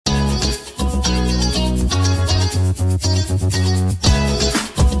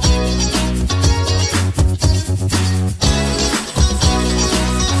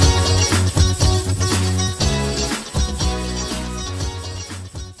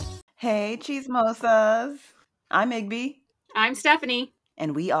Hey, Cheesemosas. I'm Igby, I'm Stephanie.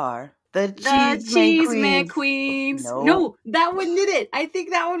 and we are the The Cheesemate Cheese Man Queens. Queens. No, No, that one did it. I think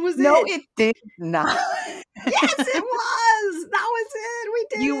that one was no, it. it did not. Yes, it was. That was it. We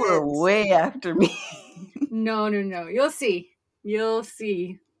did You were it. way after me. No. You'll see. You'll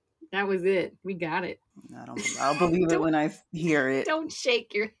see. That was it. We got it. I'll believe it don't when I hear it. don't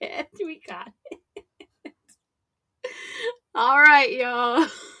shake your head. We got it. All right, y'all.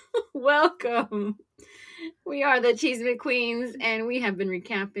 Welcome. We are the Cheese McQueens, and we have been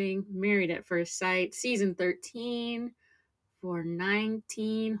recapping Married at First Sight, season 13. For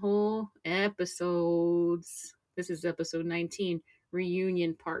 19 whole episodes. This is episode 19,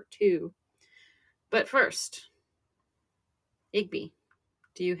 Reunion Part 2. But first, Igby,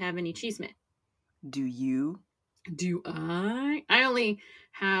 do you have any chisme? Do you? Do I? I only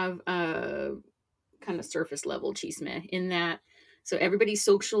have a kind of surface level chisme in that. So everybody's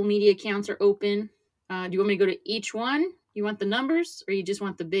social media accounts are open. Do you want me to go to each one? You want the numbers, or you just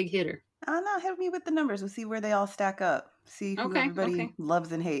want the big hitter? No, help me with the numbers. We'll see where they all stack up. See who everybody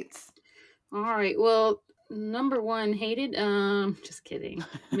loves and hates. All right. Well, number one hated. Just kidding.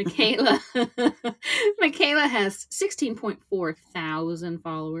 Michaela. Michaela has 16.4 thousand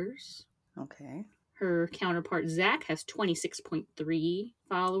followers. Okay. Her counterpart Zach has 26.3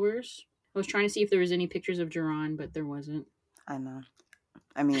 followers. I was trying to see if there was any pictures of Jerron, but there wasn't. I know.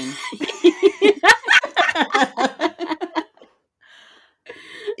 I mean,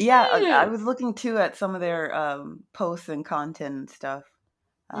 yeah, I was looking too at some of their posts and content and stuff.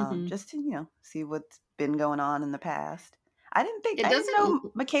 Just to, see what's been going on in the past. I didn't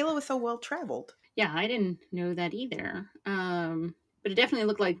know Michaela was so well traveled. Yeah, I didn't know that either. But it definitely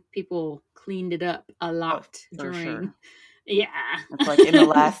looked like people cleaned it up a lot during. Sure. Yeah. It's like in the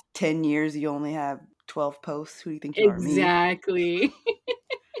last 10 years, you only have 12 posts. Who do you think you are? Exactly.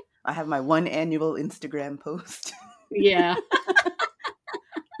 I have my one annual Instagram post. Yeah.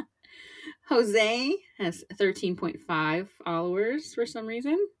 Jose has 13.5 followers for some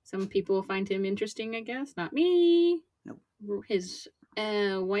reason. Some people find him interesting, I guess. Not me. Nope. His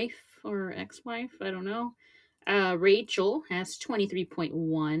wife or ex-wife, I don't know. Rachel has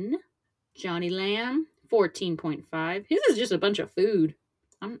 23.1. Johnny Lamb, 14.5. His is just a bunch of food.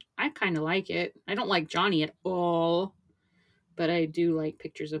 I kind of like it. I don't like Johnny at all, but I do like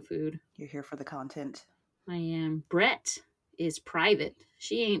pictures of food. You're here for the content. I am. Brett is private.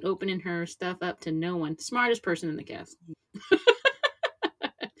 She ain't opening her stuff up to no one. Smartest person in the cast.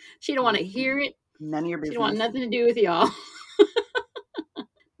 She don't want to hear it. None of your business. She don't want nothing to do with y'all.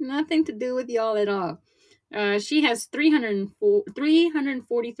 Nothing to do with y'all at all. She has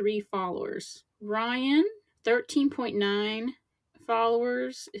 343 followers. Ryan, 13.9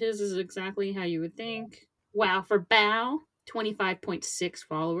 followers. His is exactly how you would think. Wow, for Bao, 25.6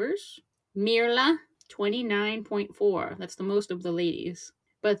 followers. Mirla, 29.4. That's the most of the ladies.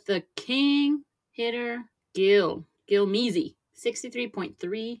 But the king hitter, Gil Measy,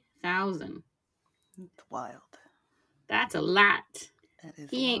 63.3 thousand. That's wild. That's a lot. That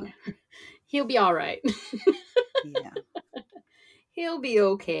is a lot. He'll be all right. Yeah. He'll be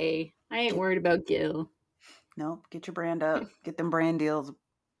okay. I ain't worried about Gil. Nope. Get your brand up. Get them brand deals.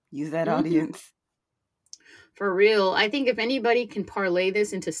 Use that audience. For real. I think if anybody can parlay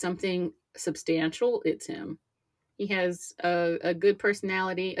this into something substantial, it's him. He has a good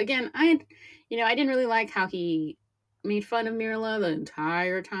personality. Again, I didn't really like how he made fun of Mirla the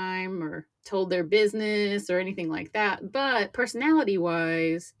entire time or told their business or anything like that. But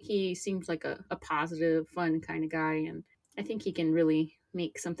personality-wise, he seems like a positive, fun kind of guy. And I think he can really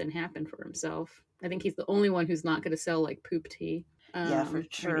make something happen for himself. I think he's the only one who's not going to sell like poop tea. Yeah, for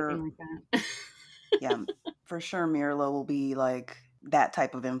sure. Or anything like that. Yeah, for sure Mirla will be like that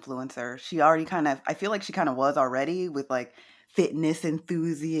type of influencer. She already I feel like she kind of was already with like fitness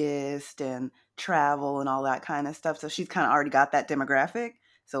enthusiast and travel and all that kind of stuff. So she's kind of already got that demographic.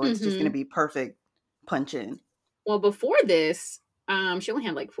 So it's just going to be perfect punch in. Well, before this, she only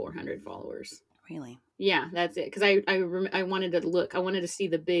had like 400 followers. Really? Yeah, that's it. Because I wanted to look. I wanted to see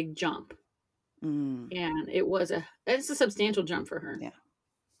the big jump. And it's a substantial jump for her. Yeah.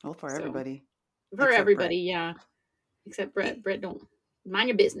 Well, for everybody. For everybody, yeah. Except Brett. Brett, don't mind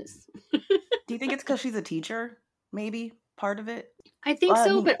your business. Do you think it's because she's a teacher? Maybe part of it? I think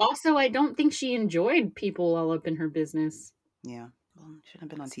so, but also I don't think she enjoyed people all up in her business. Yeah. Well, shouldn't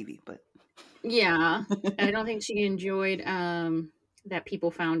have been on TV, but... Yeah. I don't think she enjoyed that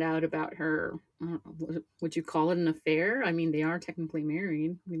people found out about her, would you call it an affair? I mean, they are technically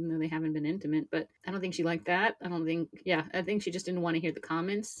married, even though they haven't been intimate, but I don't think she liked that. I think she just didn't want to hear the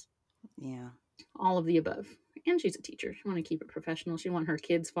comments. Yeah. All of the above. And she's a teacher. She want to keep it professional. She want her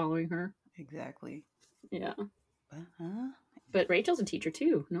kids following her. Exactly. Yeah. But, But Rachel's a teacher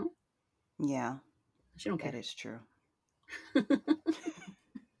too, no? yeah, She don't care. that is true.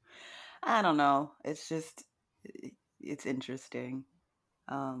 I don't know. It's just, it's interesting.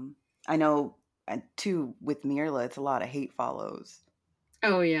 I know, too, with Mirla, it's a lot of hate follows.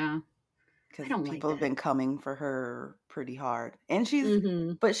 Oh, yeah. I Because don't like people have that. been coming for her pretty hard. And she's,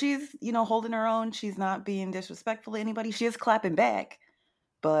 Mm-hmm. but she's, holding her own. She's not being disrespectful to anybody. She is clapping back.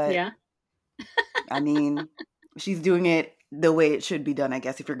 But, Yeah. I mean, she's doing it the way it should be done, I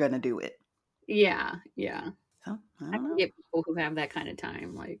guess, if you're going to do it. Yeah. Yeah. So, I I don't can know. get people who have that kind of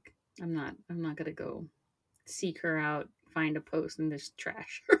time. Like, I'm not gonna go seek her out, find a post, and just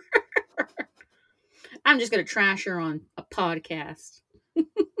trash her. I'm just gonna trash her on a podcast.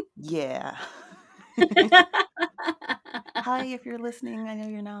 Yeah. Hi, if you're listening. I know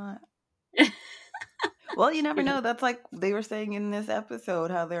you're not. Well, you never Yeah. know. That's like they were saying in this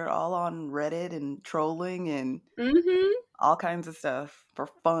episode, how they're all on Reddit and trolling and Mm-hmm. all kinds of stuff for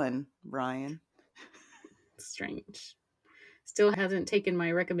fun, Ryan. Strange. Still hasn't taken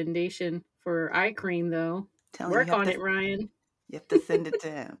my recommendation for eye cream though. Telling Work on it, Ryan. you have to send it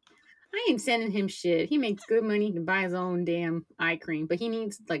to him. I ain't sending him shit. He makes good money. He can buy his own damn eye cream, but he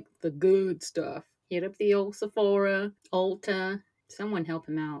needs like the good stuff. Hit up the old Sephora, Ulta. Someone help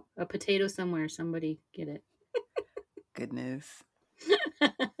him out. A potato somewhere. Somebody get it. Goodness.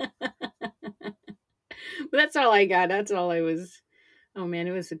 But that's all I got. That's all I was. Oh man,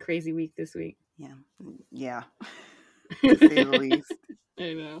 it was a crazy week this week. Yeah. To say the least.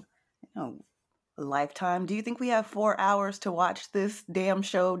 I know. A lifetime. Do you think we have 4 hours to watch this damn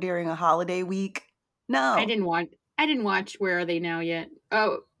show during a holiday week? No. I didn't watch Where Are They Now yet.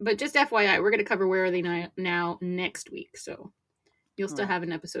 Oh, but just FYI, we're gonna cover Where Are They Now next week. So you'll still have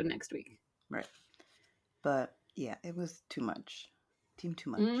an episode next week. Right. But yeah, it was too much. Too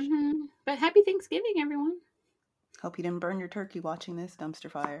much. Mm-hmm. But happy Thanksgiving, everyone. Hope you didn't burn your turkey watching this dumpster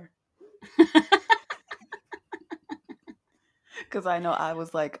fire. Because I know I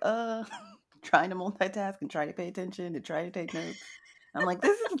was like, trying to multitask and try to pay attention and try to take notes. I'm like,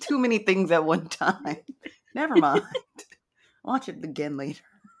 this is too many things at one time. Never mind. Watch it again later.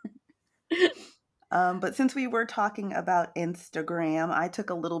 But since we were talking about Instagram, I took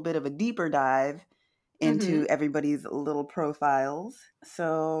a little bit of a deeper dive into everybody's little profiles.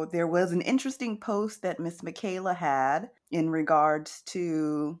 So there was an interesting post that Miss Michaela had in regards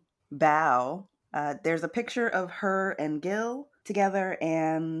to Bao. There's a picture of her and Gil together,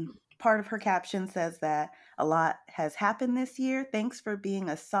 and part of her caption says that a lot has happened this year. Thanks for being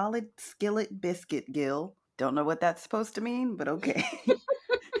a solid skillet biscuit, Gil. Don't know what that's supposed to mean, but okay.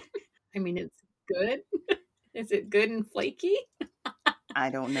 I mean, it's good. Is it good and flaky?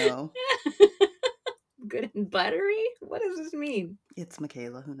 I don't know. Good and buttery? What does this mean? It's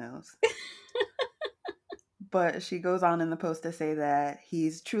Michaela, who knows? But she goes on in the post to say that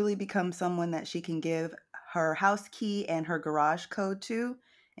he's truly become someone that she can give her house key and her garage code to.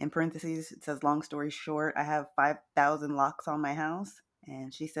 In parentheses, it says, long story short, I have 5,000 locks on my house.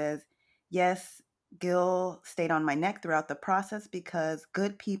 And she says, yes, Gil stayed on my neck throughout the process because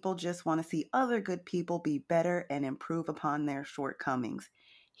good people just want to see other good people be better and improve upon their shortcomings.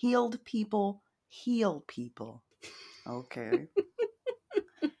 Healed people heal people. Okay.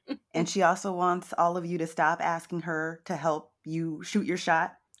 And she also wants all of you to stop asking her to help you shoot your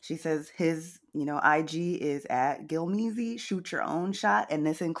shot. She says his, IG is at Gilmeezy, shoot your own shot. And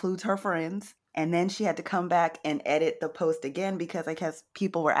this includes her friends. And then she had to come back and edit the post again because I guess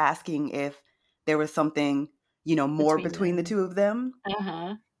people were asking if there was something, more between the two of them.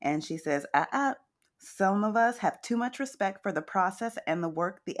 Uh-huh. And she says, some of us have too much respect for the process and the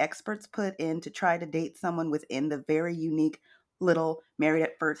work the experts put in to try to date someone within the very unique little Married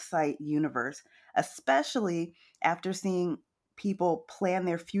at First Sight universe, especially after seeing people plan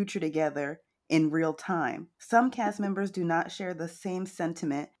their future together in real time. Some cast members do not share the same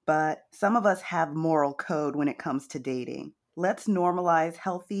sentiment, but some of us have moral code when it comes to dating. Let's normalize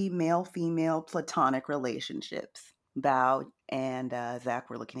healthy male-female platonic relationships. Bao and Zach,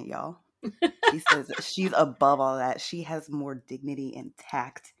 we're looking at y'all. She says she's above all that. She has more dignity and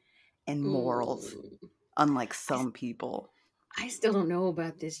tact and morals, unlike some people. I still don't know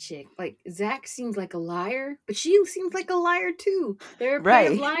about this chick. Like, Zach seems like a liar, but she seems like a liar too. They're a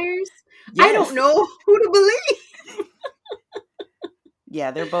pair of liars. Yes. I don't know who to believe.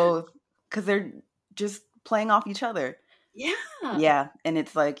 Yeah, they're both, because they're just playing off each other. Yeah. Yeah, and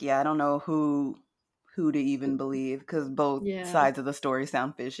it's like, I don't know who to even believe, because both sides of the story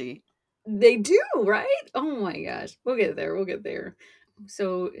sound fishy. They do, right? Oh my gosh. We'll get there.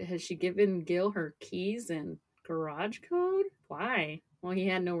 So has she given Gil her keys and Garage code? Why? Well, he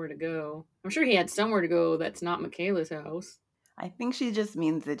had nowhere to go. I'm sure he had somewhere to go that's not Michaela's house. I think she just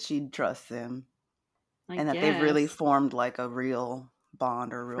means that she trusts him I and that they've really guess. formed like a real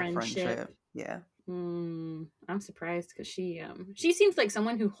bond or real Friendship. friendship. Yeah. I'm surprised because she seems like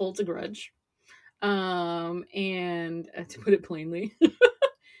someone who holds a grudge. And to put it plainly.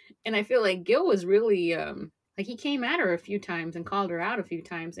 And I feel like Gil was really like he came at her a few times and called her out a few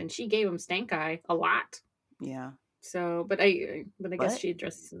times, and she gave him stank eye a lot. Yeah. So, but I guess But, she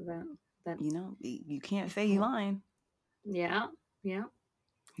addresses that. you know, you can't say he lying. Yeah, yeah.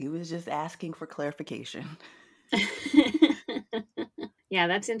 He was just asking for clarification. Yeah,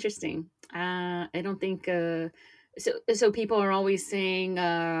 that's interesting. I don't think so people are always saying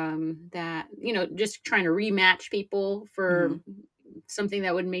that, just trying to rematch people for something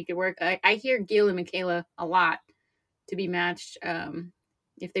that would make it work. I hear Gil and Michaela a lot to be matched.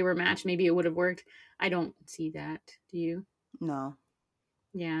 If they were matched, maybe it would have worked. I don't see that. Do you? No.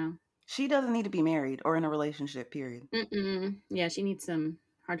 Yeah. She doesn't need to be married or in a relationship, period. Yeah, she needs some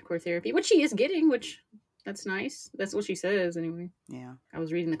hardcore therapy, which she is getting, which that's nice. That's what she says anyway. Yeah. I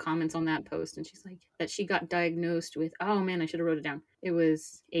was reading the comments on that post, and she's like that she got diagnosed with, oh man, I should have wrote it down. It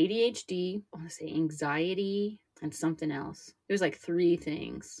was ADHD, I want to say anxiety, and something else. It was like 3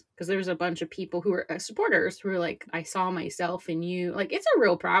 things, because there's a bunch of people who are supporters who are like, I saw myself in you. Like, it's a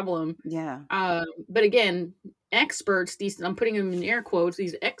real problem. Yeah. But again, experts, I'm putting them in air quotes,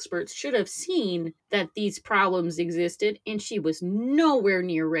 these experts should have seen that these problems existed, and she was nowhere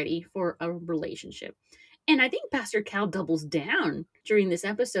near ready for a relationship. And I think Pastor Cal doubles down during this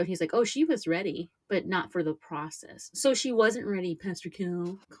episode. He's like, oh, she was ready, but not for the process. So she wasn't ready, Pastor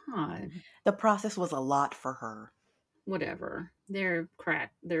Cal. God. The process was a lot for her. Whatever. They're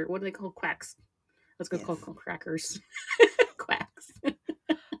what do they call quacks? Let's go call crackers. Quacks.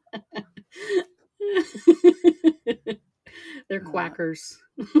 They're quackers.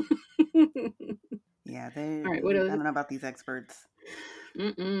 Yeah, all right, what else? I don't know about these experts.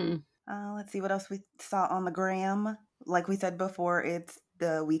 Let's see what else we saw on the gram. Like we said before, it's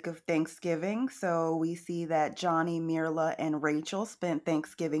the week of Thanksgiving. So we see that Johnny, Mirla, and Rachel spent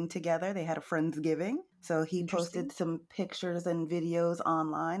Thanksgiving together. They had a Friendsgiving. So he posted some pictures and videos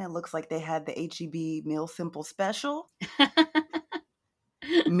online. It looks like they had the HEB Meal Simple Special.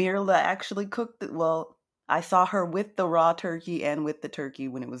 Mirla actually cooked it. Well, I saw her with the raw turkey and with the turkey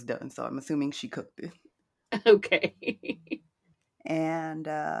when it was done. So I'm assuming she cooked it. Okay. And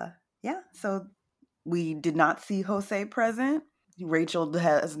yeah, so we did not see Jose present. Rachel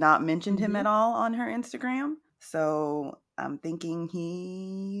has not mentioned him at all on her Instagram. So I'm thinking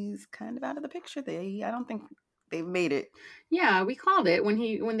he's kind of out of the picture. I don't think they've made it. Yeah, we called it when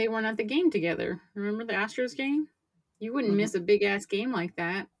they weren't at the game together. Remember the Astros game? You wouldn't miss a big ass game like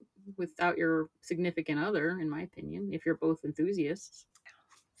that without your significant other, in my opinion, if you're both enthusiasts.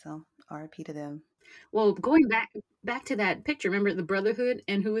 So RIP to them. Well, going back to that picture, remember the Brotherhood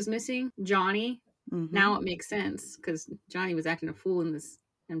and who was missing? Johnny. Now it makes sense because Johnny was acting a fool in this,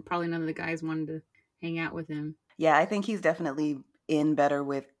 and probably none of the guys wanted to hang out with him. Yeah, I think he's definitely in better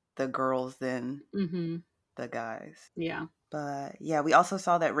with the girls than the guys. Yeah. But yeah, we also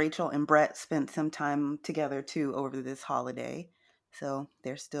saw that Rachel and Brett spent some time together too over this holiday. So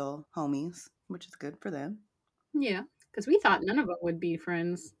they're still homies, which is good for them. Yeah, because we thought none of them would be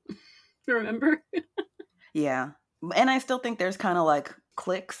friends. Remember? Yeah. And I still think there's kind of like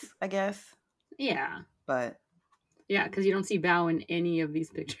cliques, I guess. Yeah. But yeah, because you don't see Bao in any of these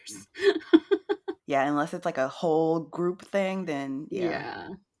pictures. Yeah, unless it's like a whole group thing, then yeah.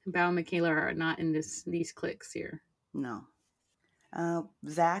 Bao and Michaela are not in these cliques here. No.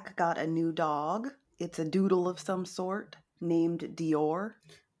 Zach got a new dog. It's a doodle of some sort named Dior.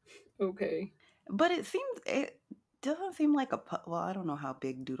 Okay. But it doesn't seem like well, I don't know how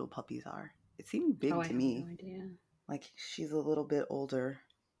big doodle puppies are. It seemed big to me. I have no idea. Like she's a little bit older.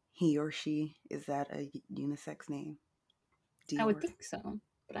 He or she, is that a unisex name? Dior? I would think so,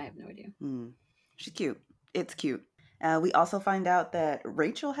 but I have no idea. She's cute. It's cute. We also find out that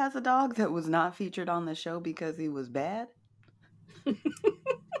Rachel has a dog that was not featured on the show because he was bad.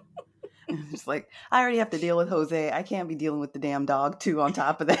 It's like, I already have to deal with Jose. I can't be dealing with the damn dog too on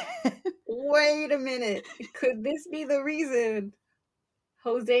top of that. Wait a minute. Could this be the reason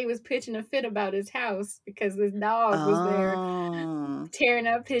Jose was pitching a fit about his house because this dog was there tearing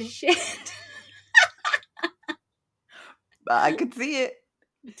up his shit? I could see it.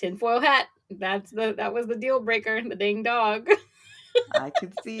 Tinfoil hat. That was the deal breaker. The dang dog. I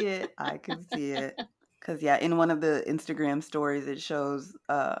could see it. Because, yeah, in one of the Instagram stories, it shows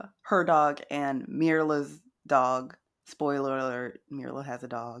her dog and Mirla's dog. Spoiler alert, Mirla has a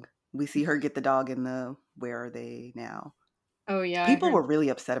dog. we see her get the dog in the Where Are They Now? Oh yeah, People were really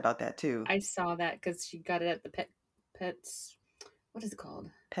upset about that too. I saw that because she got it at the pets. What is it called?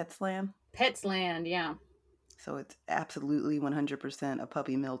 Petsland. Petsland, yeah. So it's absolutely 100% a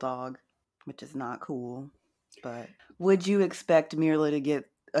puppy mill dog, which is not cool. But would you expect Mirla to get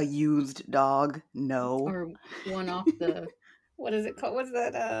a used dog? No. Or one off the, what is it called? What's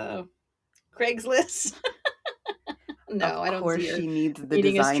that? Craigslist? No, Of I don't course see her she needs the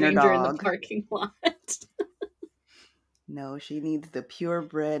meeting a designer stranger in the dog. parking lot. No, she needs the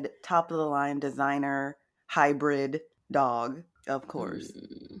purebred, top of the line designer hybrid dog, of course.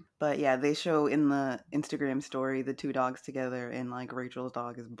 But yeah, they show in the Instagram story the two dogs together, and like Rachel's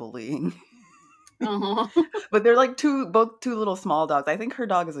dog is bullying. But they're like both two little small dogs. I think her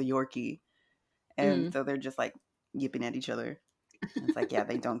dog is a Yorkie. And so they're just like yipping at each other. And it's like, yeah,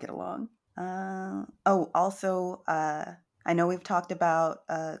 they don't get along. Also, I know we've talked about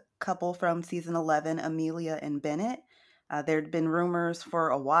a couple from season 11, Amelia and Bennett. There'd been rumors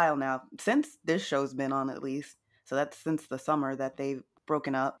for a while now, since this show's been on at least. So that's since the summer that they've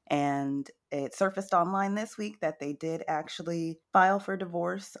broken up. And it surfaced online this week that they did actually file for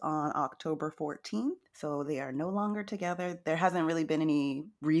divorce on October 14th. So they are no longer together. There hasn't really been any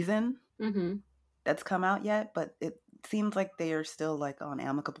reason that's come out yet, but it seems like they are still like on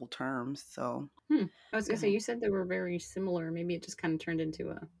amicable terms. So I was gonna say, you said they were very similar. Maybe it just kind of turned into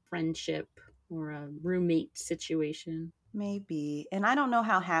a friendship or a roommate situation. Maybe. And I don't know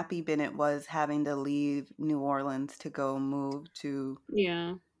how happy Bennett was having to leave New Orleans to go move to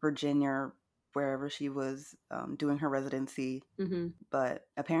Virginia, wherever she was doing her residency. But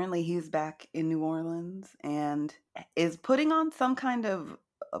apparently he's back in New Orleans and is putting on some kind of,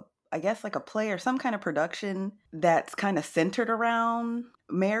 I guess, like a play or some kind of production that's kind of centered around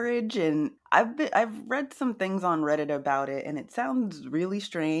marriage. And I've read some things on Reddit about it, and it sounds really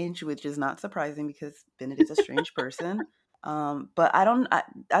strange, which is not surprising because Bennett is a strange person. But I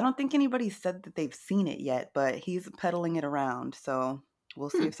don't think anybody said that they've seen it yet, but he's peddling it around. So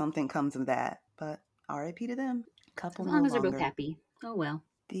we'll see if something comes of that. But RIP to them. Couple as long no as they're both longer. happy. Oh well.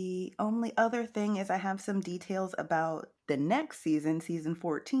 The only other thing is I have some details about the next season, season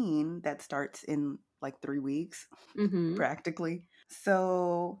 14, that starts in like 3 weeks, practically.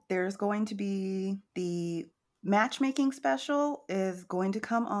 So there's going to be the matchmaking special is going to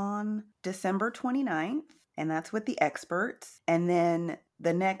come on December 29th, and that's with the experts. And then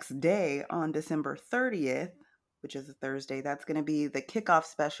the next day on December 30th, which is a Thursday, that's going to be the kickoff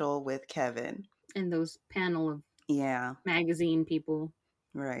special with Kevin. And those panel of magazine people.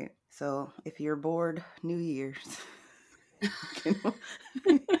 Right. So if you're bored New Year's,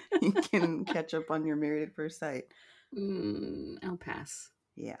 you can catch up on your Married at First Sight. I'll pass.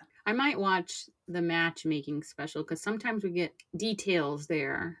 Yeah. I might watch the matchmaking special because sometimes we get details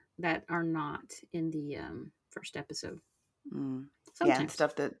there that are not in the first episode. Yeah, and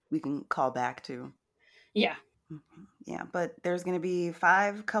stuff that we can call back to. Yeah. Yeah, but there's going to be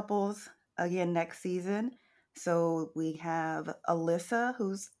 5 couples again next season. So we have Alyssa,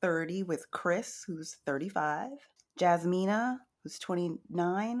 who's 30, with Chris, who's 35. Jasmina, who's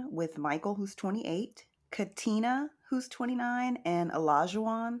 29, with Michael, who's 28. Katina, who's 29, and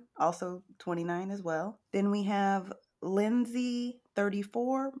Olajuwon, also 29 as well. Then we have Lindsay,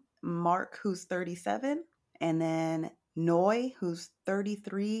 34, Mark, who's 37, and then Noi, who's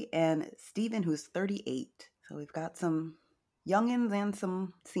 33, and Steven, who's 38. So we've got some youngins and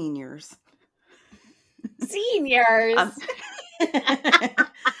some seniors. Seniors.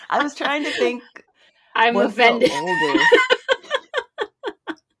 I was trying to think. I'm offended. The oldest?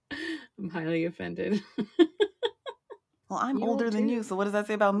 I'm highly offended. Well, I'm older than you, so what does that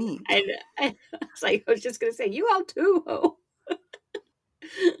say about me? I was just gonna say, you all too, ho.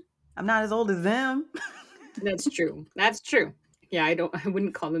 I'm not as old as them. That's true. That's true. Yeah, I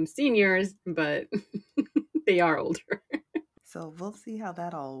wouldn't call them seniors, but they are older. So we'll see how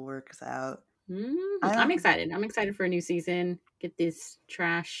that all works out. I'm excited. I'm excited for a new season. Get this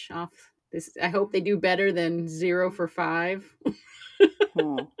trash off. I hope they do better than 0 for 5.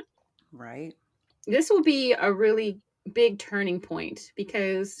 Right. This will be a really big turning point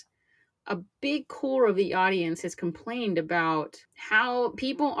because a big core of the audience has complained about how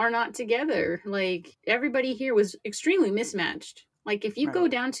people are not together. Like, everybody here was extremely mismatched. Like, if you go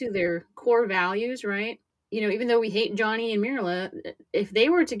down to their core values, right? You know, even though we hate Johnny and Mirla, if they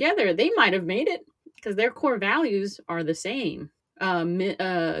were together, they might have made it because their core values are the same.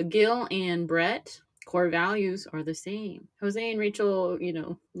 Gil and Brett, core values are the same. Jose and Rachel,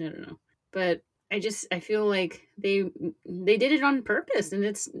 no. But I feel like they did it on purpose, and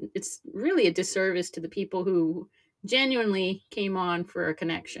it's really a disservice to the people who genuinely came on for a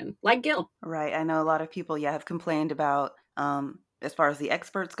connection, like Gil. Right. I know a lot of people, have complained about, as far as the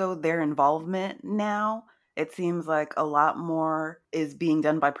experts go, their involvement now. It seems like a lot more is being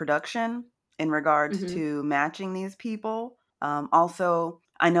done by production in regards Mm-hmm. to matching these people. Also,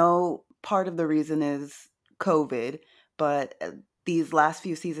 I know part of the reason is COVID, but these last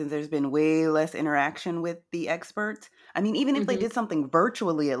few seasons, there's been way less interaction with the experts. I mean, even if they Mm-hmm. did something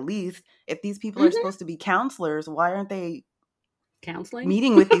virtually, at least, if these people are Mm-hmm. supposed to be counselors, why aren't they Counseling.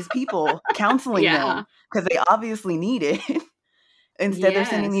 meeting with these people, counseling Yeah. them because they obviously need it? Instead, they're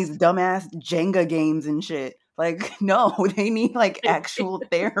sending Yes. these dumbass Jenga games and shit. Like, no, they need like actual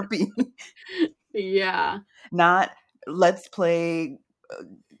therapy, Yeah. not let's play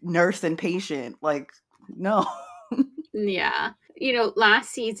nurse and patient. Like, no. Yeah.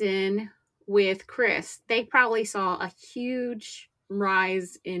 Last season with Chris, they probably saw a huge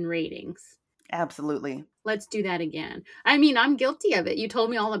rise in ratings. Absolutely. Let's do that again. I mean, I'm guilty of it. You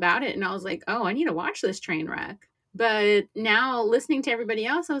told me all about it, and I was like, oh, I need to watch this train wreck. But now listening to everybody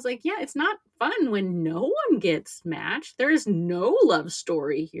else, I was like, yeah, it's not fun when no one gets matched. There's no love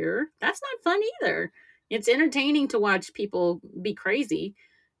story here. That's not fun either. It's entertaining to watch people be crazy,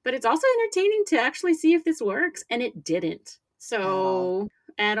 but it's also entertaining to actually see if this works. And it didn't. At all. So,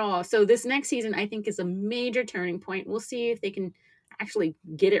 at all. So, this next season, I think, is a major turning point. We'll see if they can actually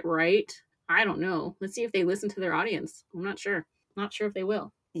get it right. I don't know. Let's see if they listen to their audience. I'm not sure. Not sure if they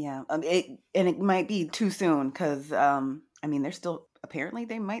will. Yeah. It might be too soon because I mean, they're still, apparently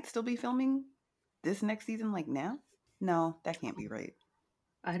they might still be filming this next season like now. No, that can't be right.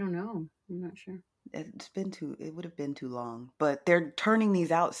 I don't know. I'm not sure. It would have been too long. But they're turning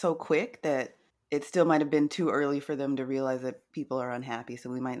these out so quick that it still might have been too early for them to realize that people are unhappy. So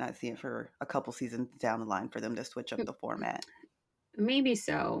we might not see it for a couple seasons down the line for them to switch up the format. Maybe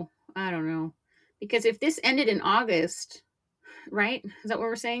so. I don't know. Because if this ended in August, right? Is that what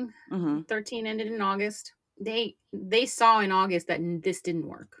we're saying? Mm-hmm. 13 ended in August. They saw in August that this didn't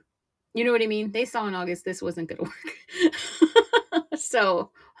work. You know what I mean? They saw in August this wasn't going to work.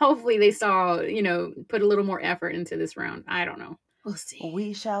 So hopefully they saw, put a little more effort into this round. I don't know. We'll see.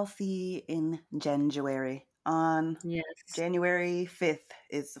 We shall see in January. On Yes. January 5th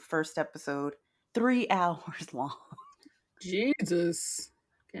is the first episode, 3 hours long. Jesus.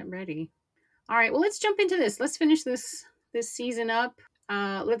 Get ready. All right, well, let's jump into this. Let's finish this season up.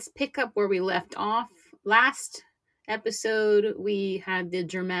 Let's pick up where we left off. Last episode, we had the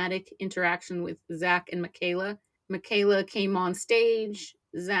dramatic interaction with Zach and Michaela. Michaela came on stage.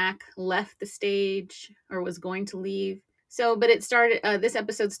 Zach left the stage or was going to leave. So, but it started, this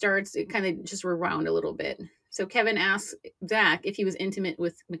episode starts, it kind of just rewound a little bit. So Kevin asks Zach if he was intimate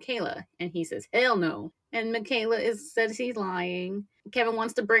with Michaela, and he says, hell no. And Michaela says he's lying. Kevin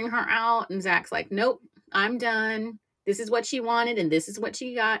wants to bring her out, and Zach's like, nope, I'm done. This is what she wanted, and this is what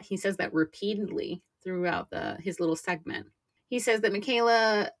she got. He says that repeatedly throughout his little segment. He says that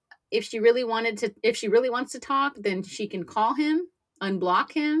Michaela, if she really wants to talk, then she can call him,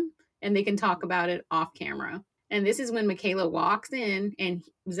 unblock him, and they can talk about it off camera. And this is when Michaela walks in, and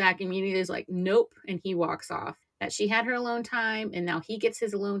Zach immediately is like, nope, and he walks off. That she had her alone time, and now he gets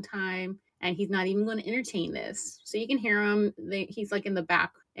his alone time, and he's not even going to entertain this. So you can hear him. He's like in the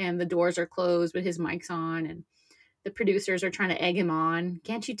back, and the doors are closed, but his mic's on, and the producers are trying to egg him on.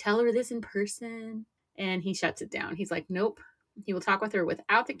 Can't you tell her this in person? And he shuts it down. He's like, nope. He will talk with her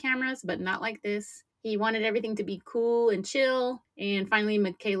without the cameras, but not like this. He wanted everything to be cool and chill. And finally,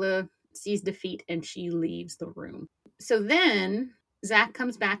 Michaela sees defeat and she leaves the room. So then Zach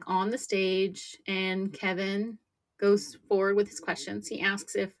comes back on the stage and Kevin goes forward with his questions. He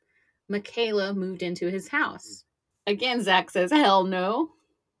asks if Michaela moved into his house. Again, Zach says, hell no.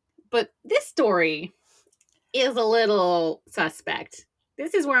 But this story is a little suspect.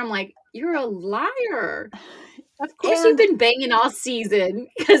 This is where I'm like, you're a liar. Of course you've been banging all season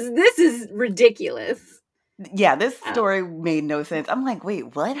because this is ridiculous. Yeah, this story made no sense. I'm like,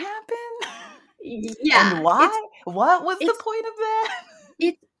 wait, what happened? Yeah. And why? What was the point of that?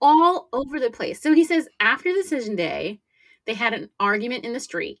 It's all over the place. So he says after decision day, they had an argument in the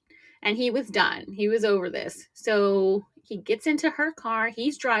street and he was done. He was over this. So he gets into her car.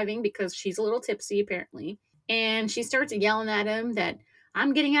 He's driving because she's a little tipsy, apparently. And she starts yelling at him that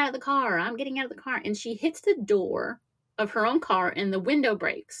I'm getting out of the car. I'm getting out of the car. And she hits the door of her own car and the window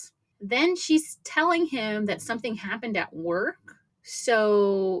breaks. Then she's telling him that something happened at work.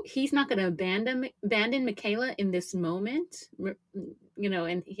 So he's not going to abandon Michaela in this moment,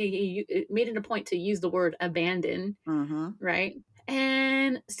 and he made it a point to use the word abandon, right?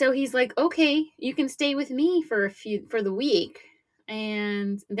 And so he's like, okay, you can stay with me for the week.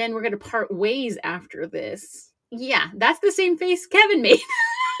 And then we're going to part ways after this. Yeah, that's the same face Kevin made.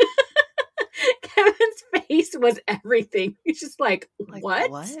 Kevin's face was everything. He's just like, Like,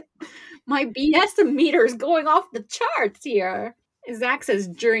 what? what? My BS meter is going off the charts here. Zach says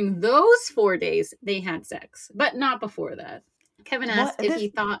during those 4 days they had sex, but not before that. Kevin What? asked if he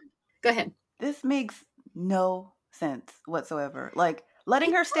thought. Go ahead. This makes no sense whatsoever. Like,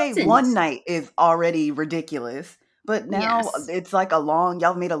 letting It her stay doesn't. one night is already ridiculous. But now Yes. it's like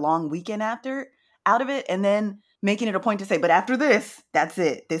y'all made a long weekend out of it, and then making it a point to say, but after this, that's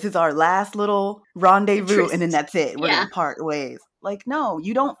it. This is our last little rendezvous, and then that's it. We're Yeah. going to part ways. Like, no,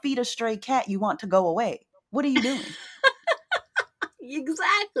 you don't feed a stray cat you want to go away. What are you doing?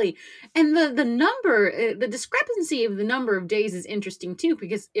 Exactly. And the number, the discrepancy of the number of days is interesting too,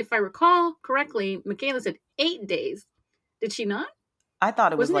 because if I recall correctly, Michaela said 8 days. Did she not? I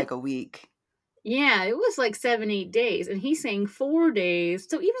thought it was Wasn't like it? a week. Yeah, it was like 7, 8 days. And he's saying 4 days.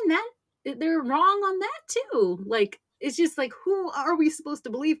 So even that, they're wrong on that too. Like, it's just like, who are we supposed to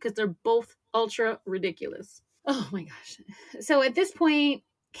believe? Because they're both ultra ridiculous. Oh my gosh. So at this point,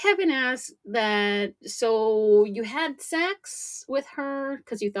 Kevin asks that, so you had sex with her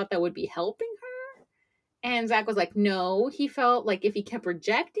because you thought that would be helping her? And Zach was like, no, he felt like if he kept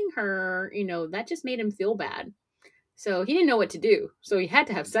rejecting her, that just made him feel bad. So he didn't know what to do. So he had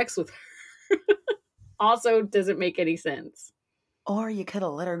to have sex with her. Also doesn't make any sense. Or you could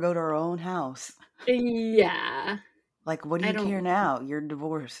have let her go to her own house. Yeah. Like, what do you care now? You're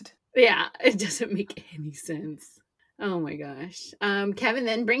divorced. Yeah, it doesn't make any sense. Oh my gosh. Kevin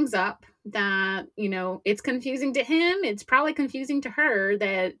then brings up that, it's confusing to him. It's probably confusing to her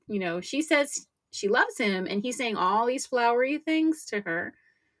that, she says she loves him and he's saying all these flowery things to her.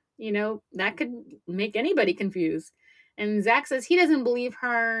 That could make anybody confused. And Zach says he doesn't believe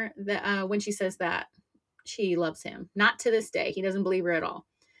her that when she says that she loves him. Not to this day. He doesn't believe her at all.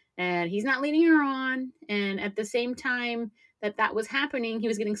 And he's not leading her on. And at the same time that was happening, he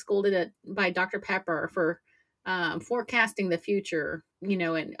was getting scolded by Dr. Pepper for forecasting the future,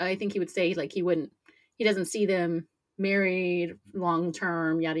 and I think he would say like he doesn't see them married long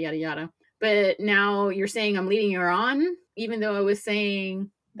term, yada, yada, yada. But now you're saying I'm leading her on, even though I was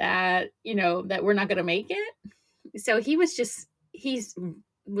saying that, that we're not going to make it. So he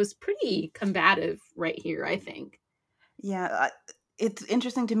was pretty combative right here, I think. Yeah, it's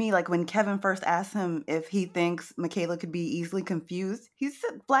interesting to me, like when Kevin first asked him if he thinks Michaela could be easily confused, he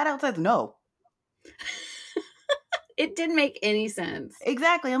said flat out says no. It didn't make any sense.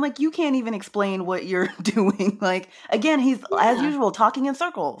 Exactly. I'm like, you can't even explain what you're doing. Like, again, he's as usual talking in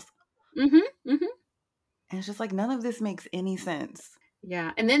circles. Mm-hmm. Mm-hmm. And it's just like none of this makes any sense.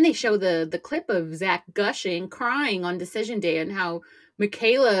 Yeah, and then they show the clip of Zach gushing, crying on decision day, and how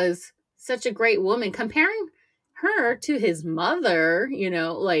Michaela's such a great woman, comparing her to his mother.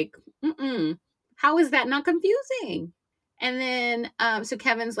 Like, how is that not confusing? And then, so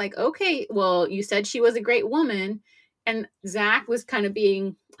Kevin's like, okay, well, you said she was a great woman, and Zach was kind of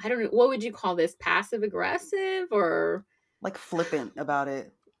being, I don't know, what would you call this, passive aggressive or like flippant about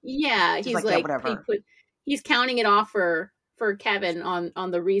it? Yeah, Just he's yeah, like whatever. he's counting it off for Kevin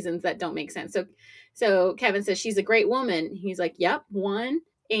on the reasons that don't make sense. So Kevin says she's a great woman. He's like, "Yep, one,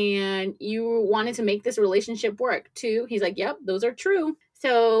 and you wanted to make this relationship work. Two." He's like, "Yep, those are true."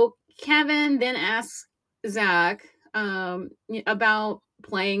 So Kevin then asks Zach about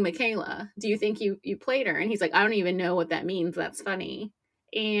playing Michaela. Do you think you played her? And he's like, "I don't even know what that means. That's funny."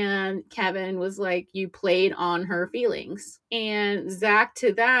 And Kevin was like, you played on her feelings. And Zach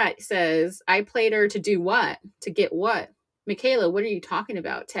to that says, I played her to do what? To get what? Michaela, what are you talking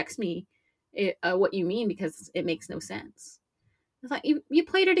about? Text me what you mean, because it makes no sense. I was like, you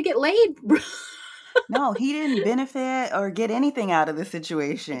played her to get laid, bro. No, he didn't benefit or get anything out of the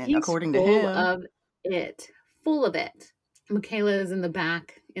situation, according to him. Full of it. Michaela is in the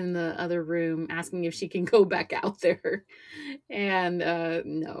back in the other room asking if she can go back out there. And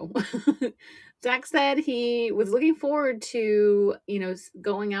no. Zach said he was looking forward to,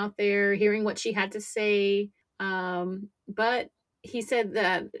 going out there, hearing what she had to say. But he said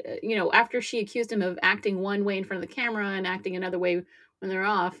that, after she accused him of acting one way in front of the camera and acting another way when they're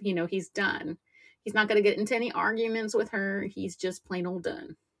off, he's done. He's not going to get into any arguments with her. He's just plain old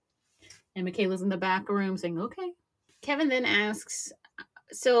done. And Michaela's in the back room saying, okay. Kevin then asks,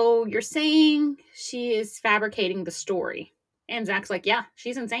 so you're saying she is fabricating the story? And Zach's like, yeah,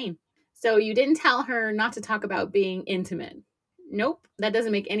 she's insane. So you didn't tell her not to talk about being intimate? Nope, that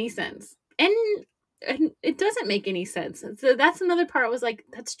doesn't make any sense. And it doesn't make any sense. So that's another part. I was like,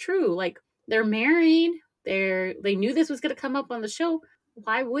 that's true. Like, they're married. They knew this was going to come up on the show.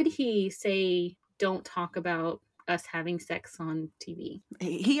 Why would he say, don't talk about us having sex on TV?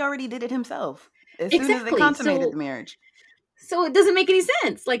 He already did it himself. as soon as they Exactly. consummated the marriage. So it doesn't make any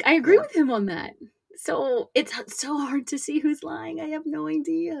sense. Like, I agree Yeah. with him on that. So it's so hard to see who's lying. I have no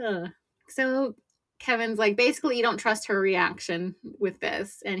idea. So Kevin's like, basically, you don't trust her reaction with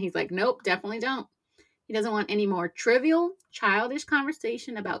this. And he's like, nope, definitely don't. He doesn't want any more trivial, childish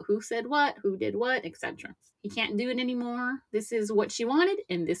conversation about who said what, who did what, etc. He can't do it anymore. This is what she wanted,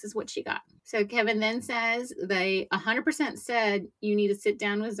 and this is what she got. So Kevin then says they 100% said you need to sit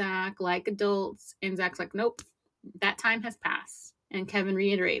down with Zach like adults. And Zach's like, nope, that time has passed. And Kevin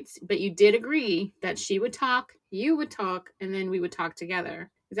reiterates, but you did agree that she would talk, you would talk, and then we would talk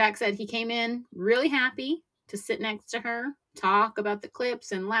together. Zach said he came in really happy to sit next to her, talk about the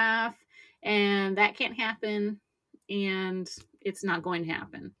clips, and laugh. And that can't happen. And it's not going to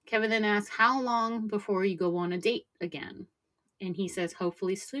happen. Kevin then asks, how long before you go on a date again? And he says,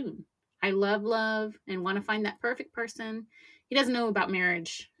 hopefully soon. I love love and want to find that perfect person. He doesn't know about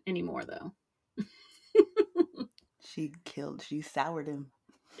marriage anymore, though. She soured him.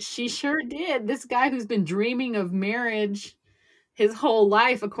 She sure did. This guy who's been dreaming of marriage his whole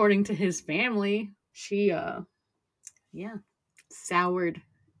life, according to his family, she, soured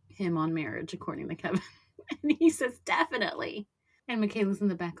him on marriage, according to Kevin. And he says, definitely. And Michaela's in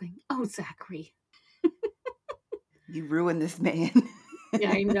the back going, oh, Zachary. You ruined this man.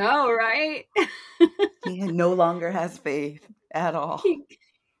 Yeah, I know, right? He no longer has faith at all.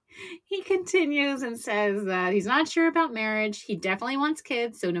 He continues and says that he's not sure about marriage. He definitely wants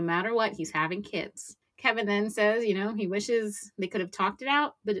kids, so no matter what, he's having kids. Kevin then says, he wishes they could have talked it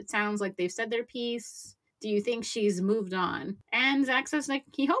out, but it sounds like they've said their piece. Do you think she's moved on? And Zach says, like,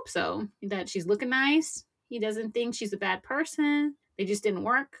 he hopes so, that she's looking nice. He doesn't think she's a bad person. They just didn't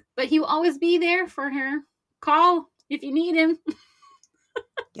work. But he will always be there for her. Call if you need him.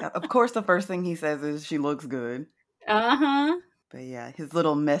 Yeah, of course the first thing he says is she looks good. Uh-huh. But yeah, his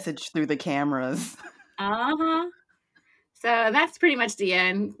little message through the cameras. Uh-huh. So that's pretty much the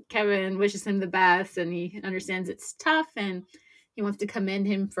end. Kevin wishes him the best, and he understands it's tough, and he wants to commend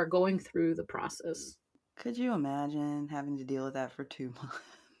him for going through the process. Could you imagine having to deal with that for 2 months?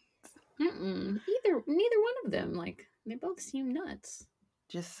 Neither one of them. Like, they both seem nuts.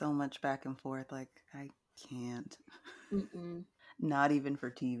 Just so much back and forth. Like, I can't. Mm-mm. Not even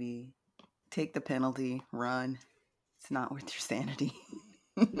for TV. Take the penalty. Run. It's not worth your sanity.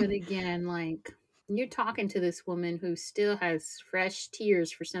 But again, like, you're talking to this woman who still has fresh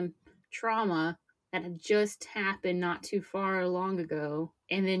tears for some trauma that had just happened not too far long ago.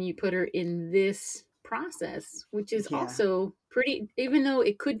 And then you put her in this process, which is also pretty, even though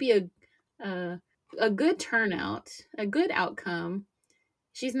it could be a good turnout, a good outcome,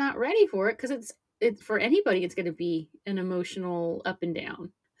 she's not ready for it because it's for anybody, it's going to be an emotional up and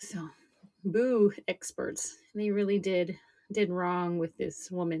down. So, boo, experts. They really did wrong with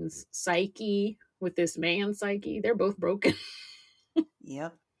this woman's psyche, with this man's psyche. They're both broken.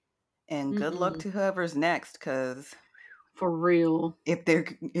 Yep. And good luck to whoever's next, because for real, if there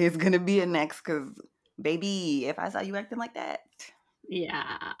is going to be a next, because baby, if I saw you acting like that,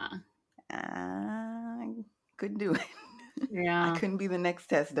 yeah, I couldn't do it. Yeah. I couldn't be the next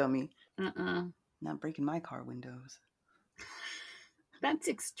test dummy. Not breaking my car windows. That's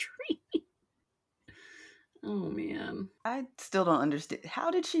extreme. Oh, man. I still don't understand. How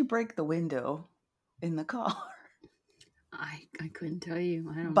did she break the window in the car? I couldn't tell you.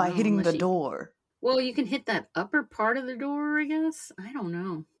 I don't know. By hitting the door. Well, you can hit that upper part of the door, I guess. I don't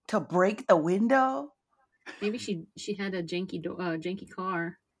know. To break the window? Maybe she had a janky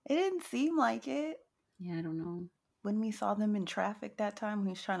car. It didn't seem like it. Yeah, I don't know. When we saw them in traffic that time, when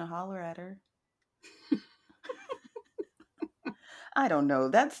he was trying to holler at her. I don't know.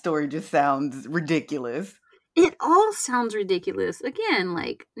 That story just sounds ridiculous. It all sounds ridiculous. Again,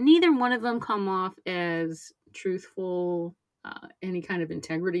 like, neither one of them come off as truthful, any kind of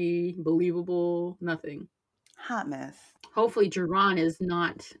integrity, believable, nothing. Hot mess. Hopefully Jerron is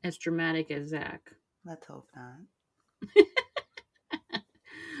not as dramatic as Zach. Let's hope not.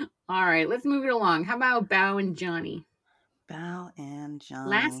 All right, let's move it along. How about Bao and Johnny? Bao and Johnny.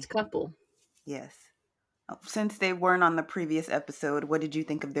 Last couple. Yes. Since they weren't on the previous episode, what did you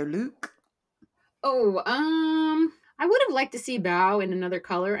think of their look? Oh, I would have liked to see Bao in another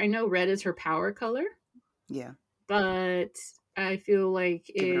color. I know red is her power color. Yeah. But I feel like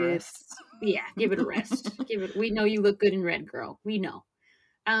give it a rest. Yeah, give it a rest. We know you look good in red, girl. We know.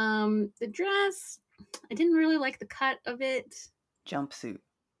 The dress, I didn't really like the cut of it. Jumpsuit.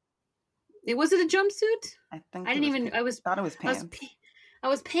 Was it a jumpsuit? I think I thought it was pants. I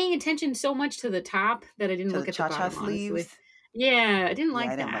was paying attention so much to the top that I didn't look at the bottom sleeves. Honestly. Yeah, I didn't like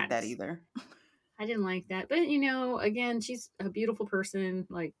that. I didn't like that either. I didn't like that. But, again, she's a beautiful person.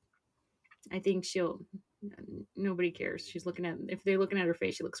 Like, I think nobody cares. If they're looking at her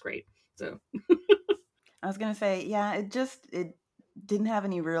face, she looks great. So I was gonna say, yeah, it didn't have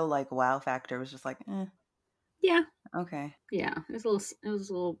any real like wow factor. It was just like, yeah, okay, yeah, it was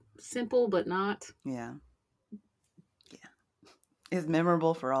a little simple, but not. yeah. It's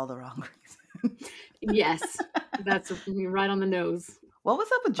memorable for all the wrong reasons. Yes, that's right on the nose. What was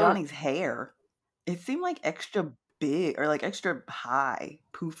up with Johnny's hair? It seemed like extra big or like extra high,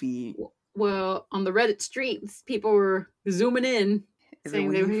 poofy. Well, on the Reddit streets, people were zooming in,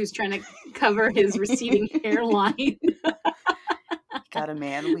 saying that he was trying to cover his receding hairline. Got a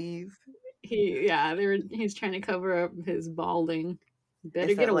man weave. He's trying to cover up his balding.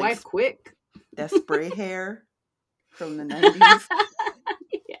 Better get a wife quick. That spray hair from the 90s.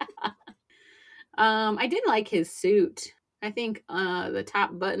 Yeah. I did like his suit. I think the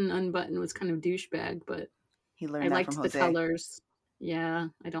top button unbutton was kind of douchebag, but he learned that from Jose. The colors. Yeah,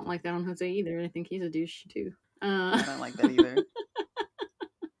 I don't like that on Jose either. I think he's a douche too. I don't like that either.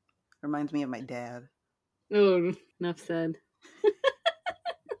 Reminds me of my dad. Oh, enough said.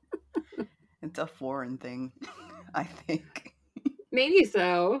 It's a foreign thing, I think. Maybe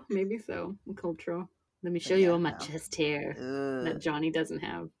so. Cultural. Let me show you all my chest hair that Johnny doesn't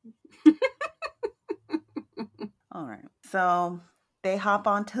have. All right. So they hop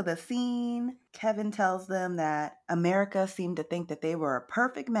onto the scene. Kevin tells them that America seemed to think that they were a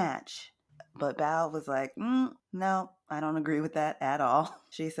perfect match. But Bao was like, no, I don't agree with that at all.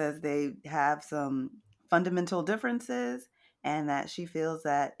 She says they have some fundamental differences and that she feels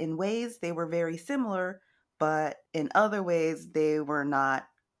that in ways they were very similar, but in other ways they were not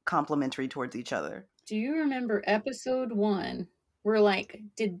complementary towards each other. Do you remember episode 1? We're like,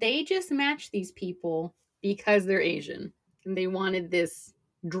 did they just match these people because they're Asian? And they wanted this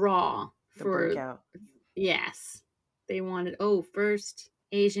draw for breakout. Yes. They wanted, first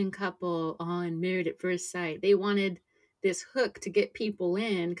Asian couple on Married at First Sight. They wanted this hook to get people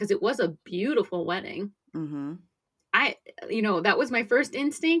in because it was a beautiful wedding. Mm-hmm. That was my first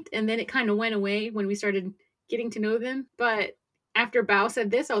instinct, and then it kind of went away when we started getting to know them. But after Bao said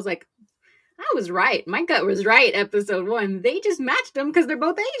this, I was like, I was right. My gut was right. Episode 1, they just matched them because they're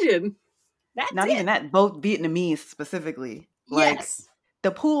both Asian. That's not even that. Both Vietnamese specifically. Yes. Like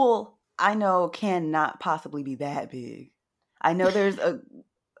the pool, I know cannot possibly be that big. I know there's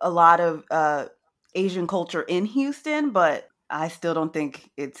a lot of Asian culture in Houston, but I still don't think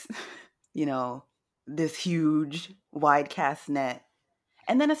it's this huge wide cast net.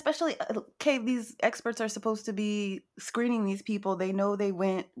 And then especially, okay, these experts are supposed to be screening these people. They know they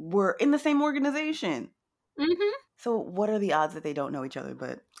were in the same organization. Mm-hmm. So what are the odds that they don't know each other?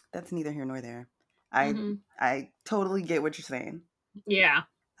 But that's neither here nor there. I totally get what you're saying. Yeah.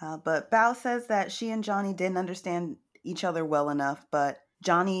 But Bao says that she and Johnny didn't understand each other well enough, but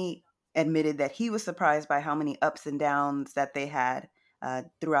Johnny admitted that he was surprised by how many ups and downs that they had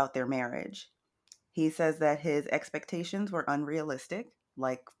throughout their marriage. He says that his expectations were unrealistic,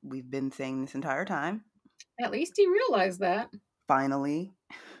 like we've been saying this entire time. At least he realized that. Finally.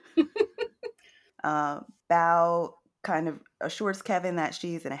 Bao kind of assures Kevin that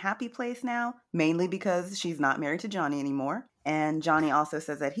she's in a happy place now, mainly because she's not married to Johnny anymore. And Johnny also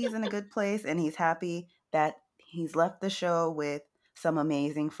says that he's in a good place and he's happy that he's left the show with some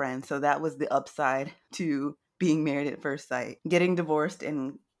amazing friends. So that was the upside to being married at first sight, getting divorced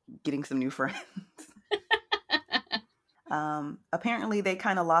and getting some new friends. Apparently they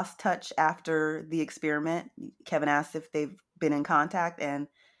kind of lost touch after the experiment. Kevin asks if they've been in contact, and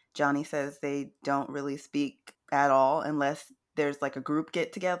Johnny says they don't really speak at all unless there's like a group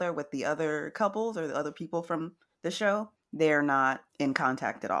get together with the other couples or the other people from the show. They're not in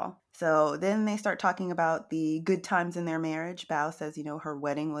contact at all. So then they start talking about the good times in their marriage. Bao says, her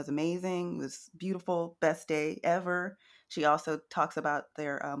wedding was amazing. It was beautiful, best day ever. She also talks about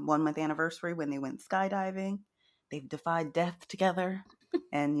their 1 month anniversary when they went skydiving. They've defied death together.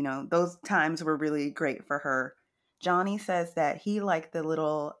 And, those times were really great for her. Johnny says that he liked the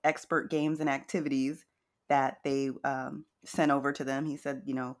little expert games and activities that they sent over to them. He said,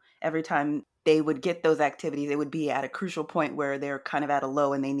 every time they would get those activities, it would be at a crucial point where they're kind of at a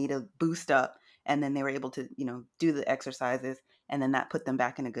low and they need a boost up. And then they were able to, do the exercises. And then that put them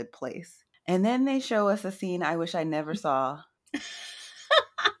back in a good place. And then they show us a scene I wish I never saw.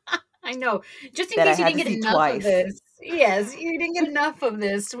 I know. Just in case you didn't get enough of this. Yes, you didn't get enough of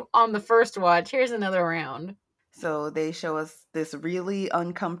this on the first watch. Here's another round. So they show us this really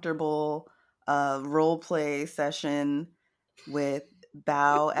uncomfortable role play session with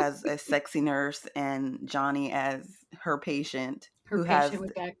Bao as a sexy nurse and Johnny as her patient. Her patient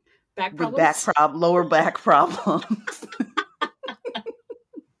with back problems? Lower back problems.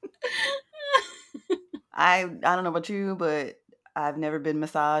 I don't know about you, but I've never been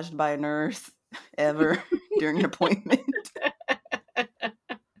massaged by a nurse ever during an appointment,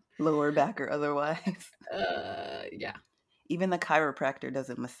 lower back or otherwise. Yeah. Even the chiropractor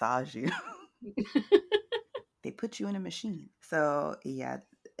doesn't massage you. They put you in a machine. So, yeah,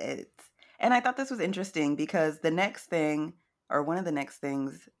 it's and I thought this was interesting because the next thing or one of the next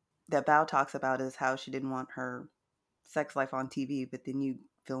things that Bao talks about is how she didn't want her sex life on TV, but then you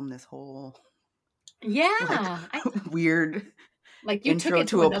film this whole like Yeah. weird Like you took intro it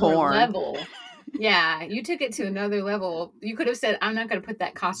to to a another porn. level. Yeah, you took it to another level. You could have said, I'm not going to put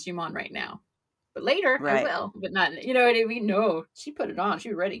that costume on right now. But later I Right. will. But not, you know what I mean? No, she put it on. She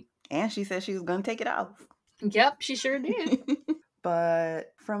was ready. And she said she was going to take it off. Yep, she sure did.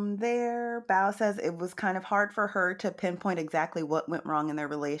 But from there, Bao says it was kind of hard for her to pinpoint exactly what went wrong in their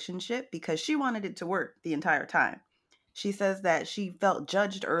relationship because she wanted it to work the entire time. She says that she felt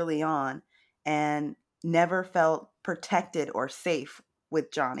judged early on and never felt protected or safe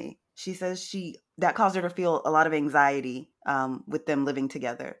with Johnny. She says that caused her to feel a lot of anxiety with them living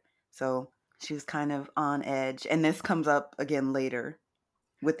together. So she was kind of on edge. And this comes up again later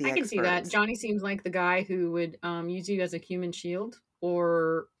with the I can see that. experts. Johnny seems like the guy who would use you as a human shield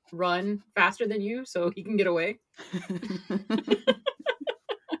or run faster than you so he can get away.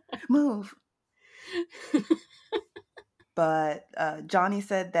 Move. But Johnny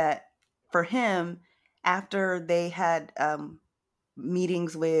said that for him, after they had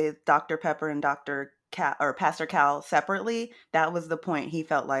meetings with Dr. Pepper and Dr. Cal or Pastor Cal separately, that was the point he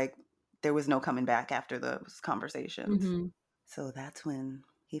felt like there was no coming back after those conversations. Mm-hmm. So that's when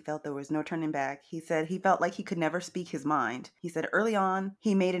he felt there was no turning back. He said he felt like he could never speak his mind. He said early on,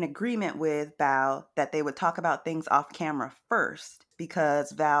 he made an agreement with Bao that they would talk about things off camera first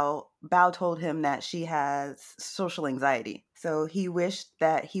because Bao told him that she has social anxiety. So he wished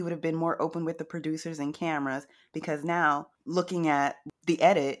that he would have been more open with the producers and cameras because now, looking at the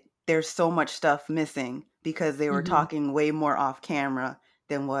edit, there's so much stuff missing because they were Mm-hmm. talking way more off camera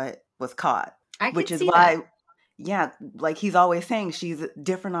than what was caught. I Which could is see that. why, yeah, like he's always saying she's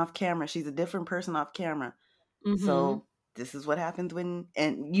different off camera. She's a different person off camera. Mm-hmm. So this is what happens when,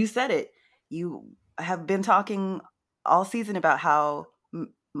 and you said it, you have been talking all season about how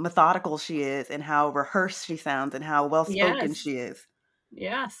methodical she is and how rehearsed she sounds and how well spoken Yes. she is.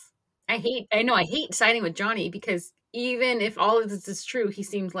 Yes. I hate siding with Johnny because even if all of this is true, he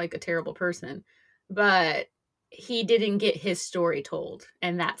seems like a terrible person. But he didn't get his story told,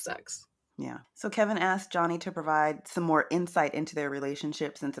 and that sucks. Yeah. So Kevin asked Johnny to provide some more insight into their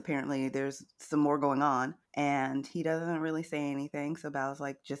relationship since apparently there's some more going on. And he doesn't really say anything. So Bao's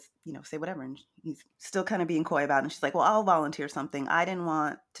like, just, say whatever. And he's still kind of being coy about it. And she's like, well, I'll volunteer something. I didn't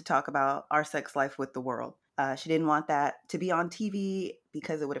want to talk about our sex life with the world. She didn't want that to be on TV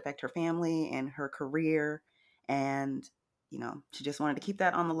because it would affect her family and her career. And, she just wanted to keep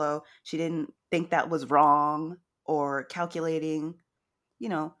that on the low. She didn't think that was wrong or calculating.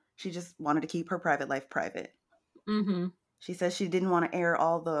 She just wanted to keep her private life private. Mm-hmm. She says she didn't want to air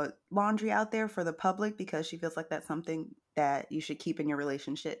all the laundry out there for the public because she feels like that's something that you should keep in your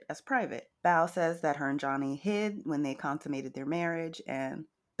relationship as private. Bao says that her and Johnny hid when they consummated their marriage, and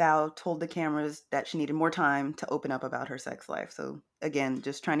Bao told the cameras that she needed more time to open up about her sex life. So, again,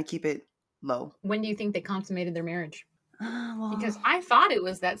 just trying to keep it low. When do you think they consummated their marriage? Because Well, I thought it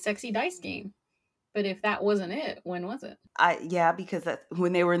was that sexy dice game. But if that wasn't it, when was it? because that's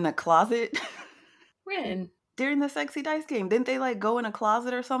when they were in the closet. When? During the sexy dice game, didn't they like go in a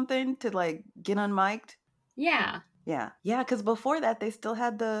closet or something to like get unmiked? Yeah. Yeah. Yeah, because before that they still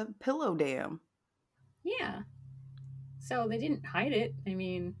had the pillow dam. Yeah. So they didn't hide it. I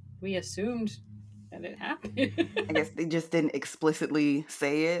mean, we assumed that it I guess happened. they just didn't explicitly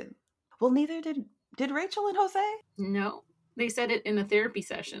say it. Well, neither did Rachel and Jose? No. They said it in a therapy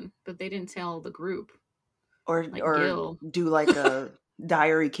session, but they didn't tell the group, like Or Gil. do like a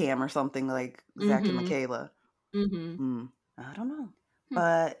diary cam or something like Zach and Mm-hmm. Michaela. Mm-hmm. I don't know. Hmm.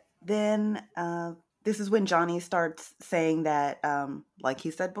 But then this is when Johnny starts saying that, like he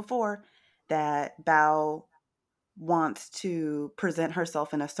said before, that Bao wants to present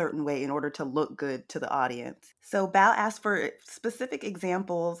herself in a certain way in order to look good to the audience. So Bao asked for specific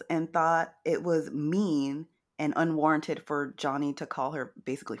examples and thought it was mean and unwarranted for Johnny to call her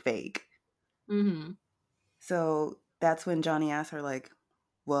basically fake. Mm-hmm. So that's when Johnny asked her, like,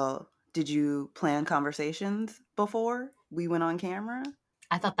 well, did you plan conversations before we went on camera?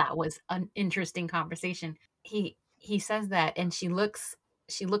 I thought that was an interesting conversation. He says that, and she looks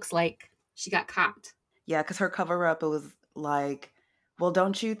like she got copped. Yeah, because her cover up, it was like, well,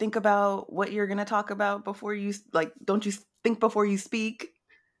 don't you think about what you're going to talk about before you, like, don't you think before you speak?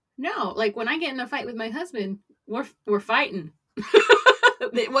 No, like when I get in a fight with my husband, we're fighting.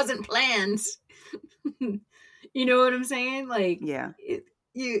 It wasn't planned. You know what I'm saying? Like Yeah.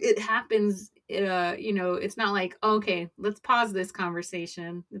 it happens. It's not like, okay, let's pause this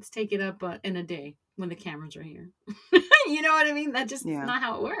conversation. Let's take it up in a day when the cameras are here. You know what I mean? That's just Yeah. not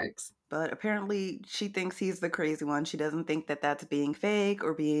how it works. But apparently she thinks he's the crazy one. She doesn't think that that's being fake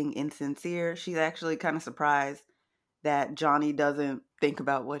or being insincere. She's actually kind of surprised that Johnny doesn't think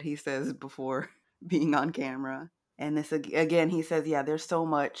about what he says before being on camera. And this again, he says, yeah, there's so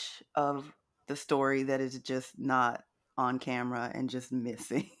much of the story that is just not on camera and just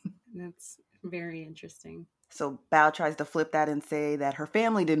missing. That's very interesting. So Bao tries to flip that and say that her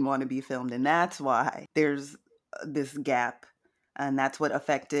family didn't want to be filmed, and that's why there's this gap, and that's what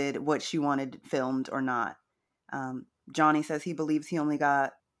affected what she wanted filmed or not. Johnny says he believes he only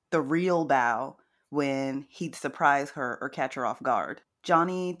got the real Bao when he'd surprise her or catch her off guard.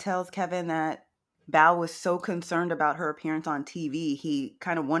 Johnny tells Kevin that Bao was so concerned about her appearance on TV, he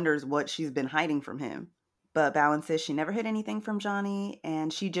kind of wonders what she's been hiding from him. But Bao insists she never hid anything from Johnny,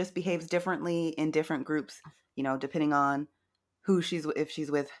 and she just behaves differently in different groups, depending on if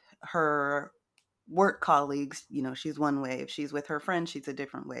she's with her work colleagues, she's one way. If she's with her friends, she's a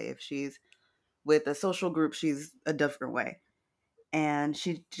different way. If she's with a social group, she's a different way. And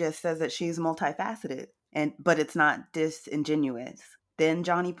she just says that she's multifaceted, but it's not disingenuous. Then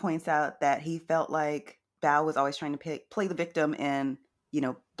Johnny points out that he felt like Bao was always trying to play the victim and,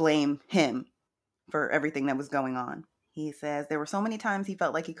 blame him for everything that was going on. He says there were so many times he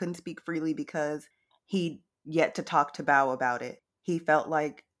felt like he couldn't speak freely because he'd yet to talk to Bao about it. He felt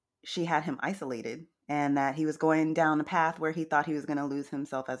like she had him isolated and that he was going down a path where he thought he was going to lose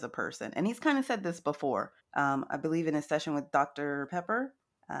himself as a person. And he's kind of said this before. I believe in a session with Dr. Pepper.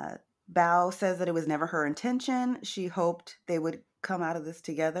 Bao says that it was never her intention. She hoped they would come out of this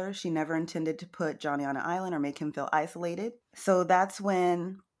together. She never intended to put Johnny on an island or make him feel isolated. So that's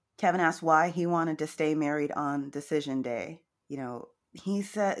when Kevin asked why he wanted to stay married on decision day.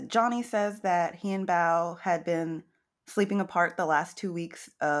 Johnny says that he and Bao had been sleeping apart the last 2 weeks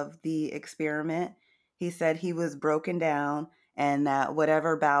of the experiment. He said he was broken down and that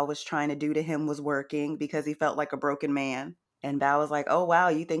whatever Bao was trying to do to him was working because he felt like a broken man. And Bao was like, oh, wow,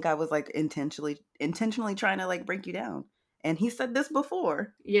 you think I was like intentionally trying to like break you down? And he said this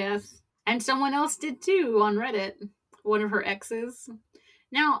before. Yes. And someone else did too on Reddit. One of her exes.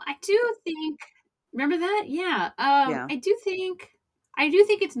 Now, I do think, remember that? Yeah. Yeah. I do think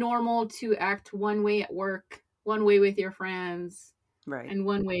it's normal to act one way at work, one way with your friends, right, and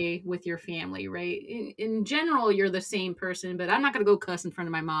one way with your family, right? In general, you're the same person, but I'm not going to go cuss in front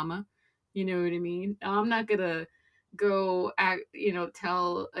of my mama. You know what I mean? I'm not going to go act,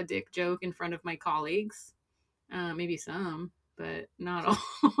 tell a dick joke in front of my colleagues. Maybe some, but not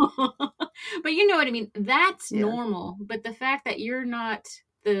all. But you know what I mean? That's normal. But the fact that you're not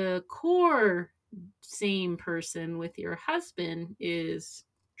the core same person with your husband is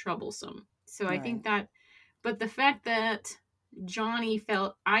troublesome. So I think that, but the fact that Johnny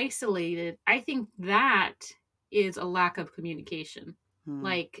felt isolated, I think that is a lack of communication.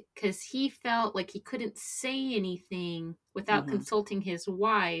 Like, because he felt like he couldn't say anything without consulting his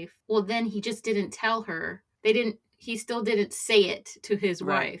wife. Well, then he just didn't tell her. He still didn't say it to his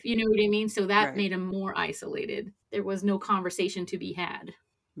wife. You know what I mean? So that made him more isolated. There was no conversation to be had.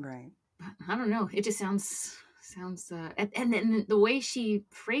 Right. I don't know. It just sounds and then the way she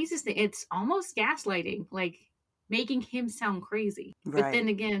phrases it's almost gaslighting, like making him sound crazy. Right. But then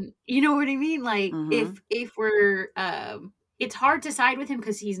again, you know what I mean? Like if we're it's hard to side with him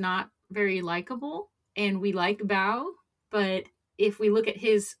because he's not very likable and we like Bao, but if we look at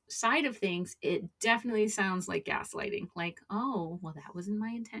his side of things, it definitely sounds like gaslighting. Like, oh, well, that wasn't my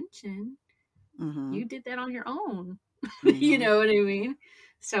intention. You did that on your own. You know what I mean?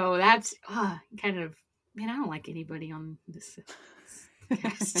 So that's kind of, man, I don't like anybody on this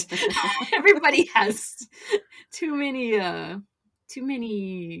cast. Everybody has too many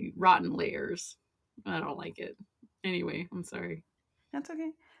rotten layers. I don't like it. Anyway, I'm sorry. That's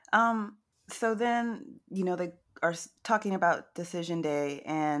okay. So then, they are talking about decision day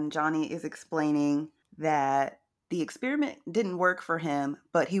and Johnny is explaining that the experiment didn't work for him,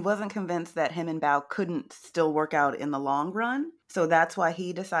 but he wasn't convinced that him and Bao couldn't still work out in the long run. So that's why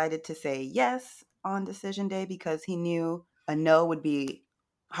he decided to say yes on decision day, because he knew a no would be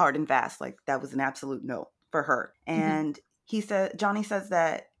hard and fast. Like that was an absolute no for her. And Johnny says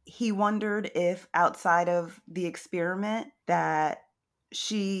that he wondered if outside of the experiment that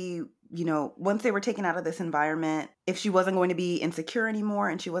she, once they were taken out of this environment, if she wasn't going to be insecure anymore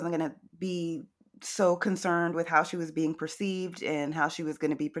and she wasn't going to be so concerned with how she was being perceived and how she was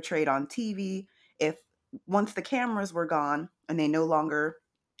going to be portrayed on TV if once the cameras were gone and they no longer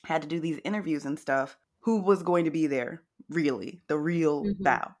had to do these interviews and stuff, who was going to be there, really, the real Mm-hmm.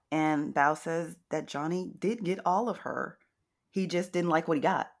 Bao. And Bao says that Johnny did get all of her. He just didn't like what he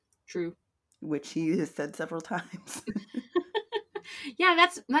got. True. Which he has said several times. Yeah,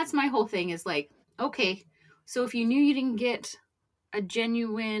 that's my whole thing is like, okay, so if you knew you didn't get a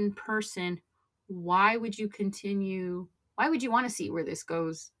genuine person, why would you want to see where this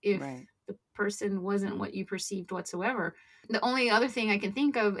goes if Right. the person wasn't what you perceived whatsoever? The only other thing I can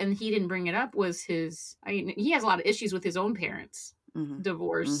think of, and he didn't bring it up, was he has a lot of issues with his own parents,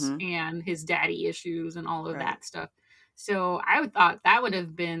 divorce, and his daddy issues and all of that stuff. So I thought that would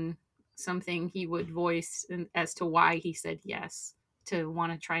have been something he would voice as to why he said yes to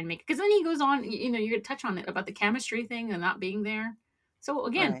want to try and make it. Because then he goes on, you're going to touch on it about the chemistry thing and not being there. So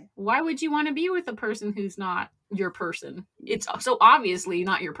again, why would you want to be with a person who's not your person? It's so obviously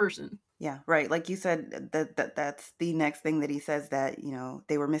not your person. Yeah, right. Like you said, that's the next thing that he says, that,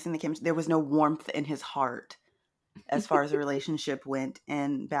 they were missing the chemistry. There was no warmth in his heart as far as the relationship went.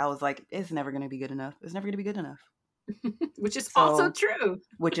 And Bao was like, it's never going to be good enough. It's never going to be good enough. Which is also true.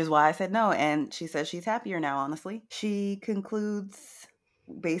 Which is why I said no. And she says she's happier now, honestly. She concludes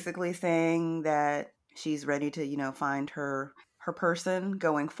basically saying that she's ready to, find her person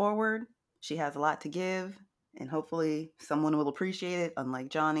going forward. She has a lot to give, and hopefully someone will appreciate it, unlike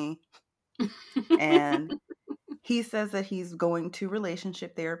Johnny. And he says that he's going to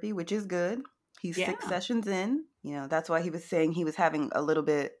relationship therapy, which is good. He's 6 sessions in. That's why he was saying he was having a little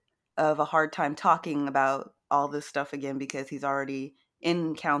bit of a hard time talking about all this stuff again, because he's already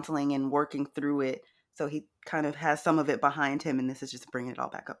in counseling and working through it. So he kind of has some of it behind him, and this is just bringing it all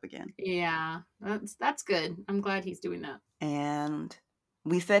back up again. Yeah, that's good. I'm glad he's doing that. And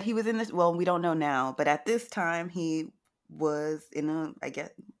we said he was in this, well, we don't know now, but at this time he was in I guess,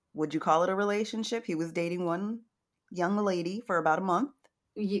 would you call it a relationship? He was dating one young lady for about a month.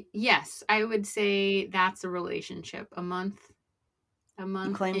 Yes, I would say that's a relationship. A month.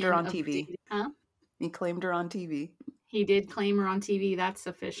 He claimed her on TV. Huh? He claimed her on TV. He did claim her on TV. That's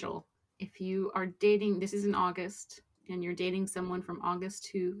official. If you are dating, this is in August, and you're dating someone from August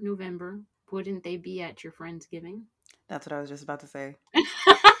to November, wouldn't they be at your Friendsgiving? That's what I was just about to say.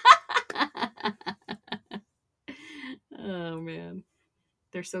 Oh, man.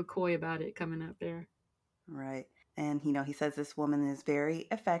 They're so coy about it coming up there. Right. And, he says this woman is very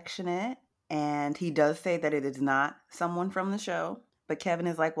affectionate, and he does say that it is not someone from the show. But Kevin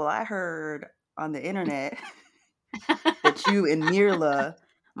is like, well, I heard on the internet that you and Mirla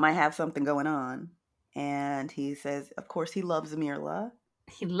might have something going on. And he says, of course, he loves Mirla.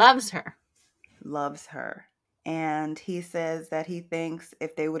 He loves her. Loves her. And he says that he thinks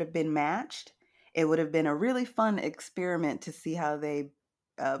if they would have been matched, it would have been a really fun experiment to see how they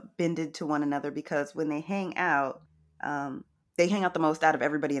bended to one another, because when they hang out the most out of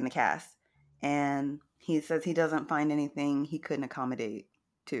everybody in the cast. And he says he doesn't find anything he couldn't accommodate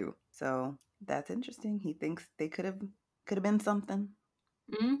to. So that's interesting. He thinks they could have been something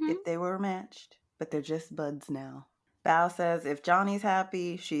if they were matched, but they're just buds now. Bao says if Johnny's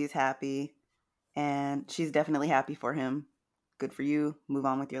happy, she's happy, and she's definitely happy for him. Good for you. Move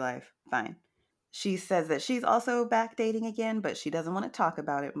on with your life. Fine. She says that she's also back dating again, but she doesn't want to talk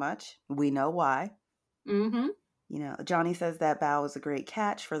about it much. We know why. Johnny says that Bao was a great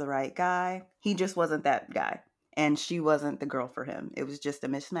catch for the right guy. He just wasn't that guy. And she wasn't the girl for him. It was just a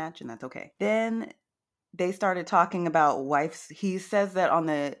mismatch, and that's okay. Then they started talking about wives. He says that on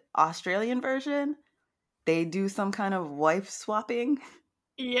the Australian version, they do some kind of wife swapping.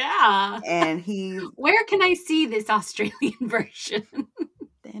 Yeah. And where can I see this Australian version?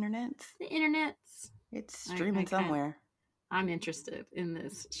 The internet. It's streaming somewhere. I'm interested in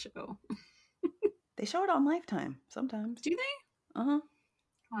this show. They show it on Lifetime sometimes. Do they? Uh-huh.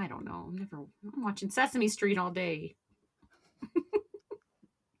 I don't know. I'm watching Sesame Street all day.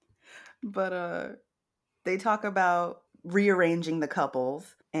 But they talk about rearranging the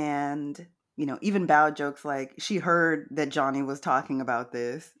couples, and even Bao jokes like she heard that Johnny was talking about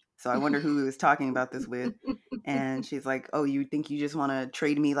this, so I wonder who he was talking about this with. And she's like, oh, you think you just want to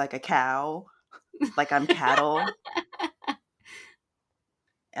trade me like a cow, like I'm cattle?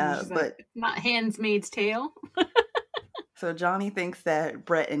 But like, not Handmaid's Tale. So Johnny thinks that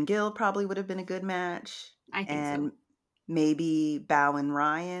Brett and Gil probably would have been a good match. I think so. Maybe Bao and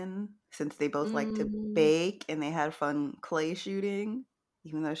Ryan, since they both like to bake and they had fun clay shooting,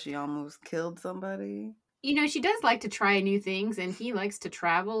 even though she almost killed somebody. She does like to try new things, and he likes to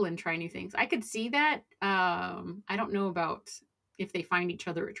travel and try new things. I could see that. I don't know about if they find each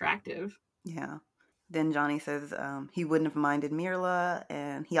other attractive. Yeah. Then Johnny says he wouldn't have minded Mirla,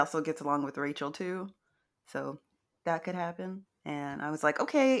 and he also gets along with Rachel too. So that could happen. And I was like,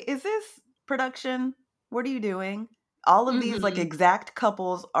 okay, is this production? What are you doing? All of these like Mm-hmm. exact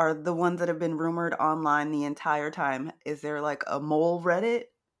couples are the ones that have been rumored online the entire time. Is there like a mole Reddit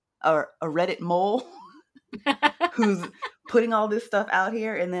or a Reddit mole who's putting all this stuff out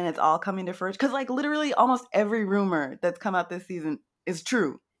here and then it's all coming to fruition? Because like literally almost every rumor that's come out this season is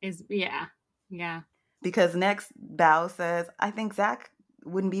true. Yeah. Because next Bao says, I think Zach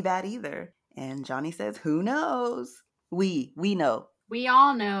wouldn't be bad either. And Johnny says, who knows? We know. We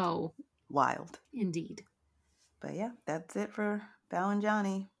all know. Wild. Indeed. But yeah, that's it for Bao and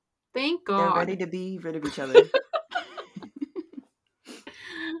Johnny. Thank God. They're ready to be rid of each other.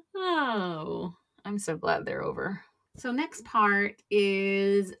 Oh, I'm so glad they're over. So next part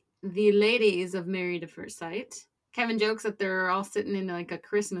is the ladies of Married at First Sight. Kevin jokes that they're all sitting in like a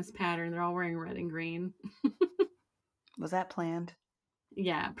Christmas pattern. They're all wearing red and green. Was that planned?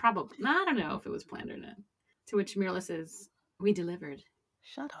 Yeah, probably. I don't know if it was planned or not. To which Mirla says, we delivered.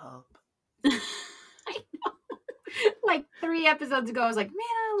 Shut up. I know. Like 3 episodes ago, I was like, man,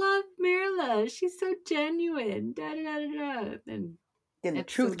 I love Mirla. She's so genuine. Da, da, da, da, da. And then the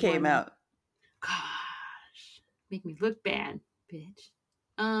truth came out. Gosh, make me look bad, bitch.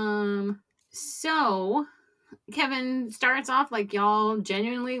 So Kevin starts off like, y'all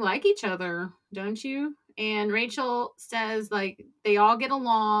genuinely like each other, don't you? And Rachel says like they all get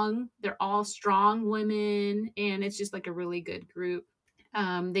along, they're all strong women, and it's just like a really good group.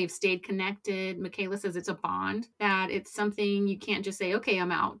 They've stayed connected. Michaela says it's a bond, that it's something you can't just say, okay,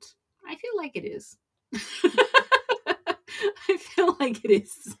 I'm out. I feel like it is. I feel like it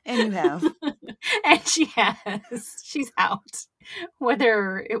is. And you have. And she has. She's out.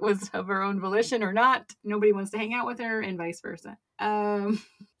 Whether it was of her own volition or not, nobody wants to hang out with her, and vice versa.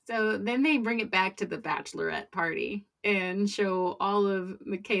 So then they bring it back to the bachelorette party and show all of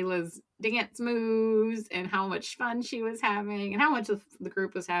Michaela's dance moves and how much fun she was having and how much the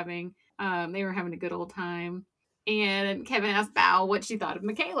group was having. They were having a good old time. And Kevin asked Bao what she thought of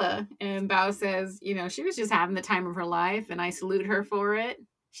Michaela. And Bao says, she was just having the time of her life, and I salute her for it.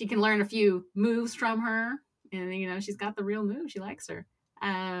 She can learn a few moves from her, and, she's got the real move. She likes her.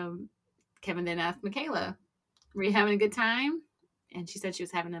 Kevin then asked Michaela, were you having a good time? And she said she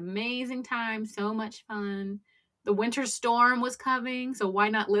was having an amazing time, so much fun. The winter storm was coming, so why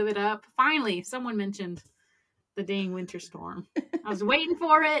not live it up? Finally, someone mentioned the dang winter storm. I was waiting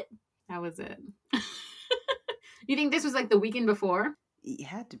for it. That was it. You think this was like the weekend before? It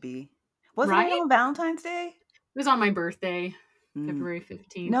had to be. Wasn't it on Valentine's Day? It was on my birthday, February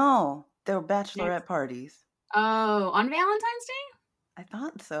 15th. No, there were bachelorette parties. Oh, on Valentine's Day? I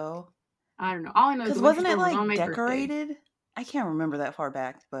thought so. I don't know. All I know is because wasn't it like decorated? Birthday. I can't remember that far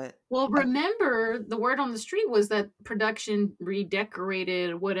back, but remember the word on the street was that production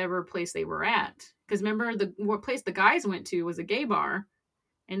redecorated whatever place they were at. Because remember what place the guys went to was a gay bar,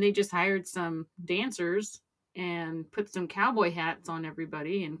 and they just hired some dancers and put some cowboy hats on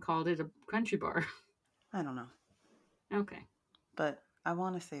everybody and called it a country bar. I don't know. Okay, but I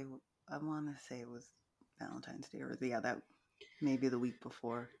want to say it was Valentine's Day, or that maybe the week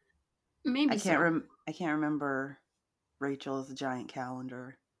before. Maybe I can't remember Rachel's giant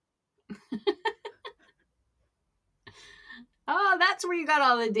calendar. Oh, that's where you got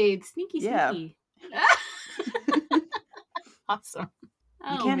all the dates. Sneaky. Yeah. Awesome.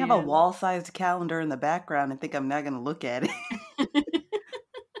 You can't have a wall-sized calendar in the background and think I'm not going to look at it.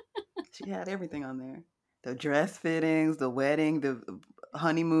 She had everything on there. The dress fittings, the wedding, the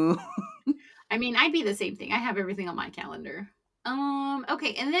honeymoon. I mean, I'd be the same thing. I have everything on my calendar.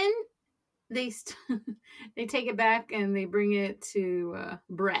 Okay, and then they take it back and they bring it to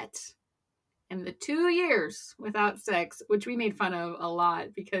Brett and the 2 years without sex, which we made fun of a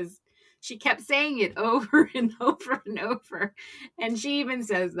lot because she kept saying it over and over and over. And she even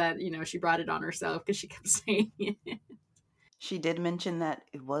says that, she brought it on herself because she kept saying it. She did mention that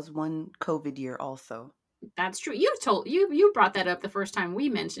it was one COVID year also. That's true. You brought that up the first time we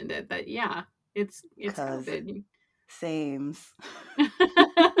mentioned it, that yeah, it's COVID. Sames.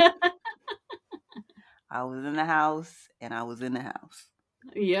 I was in the house and I was in the house.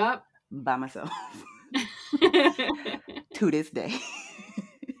 Yep. By myself. To this day.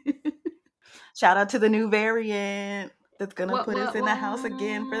 Shout out to the new variant that's going to put us in the house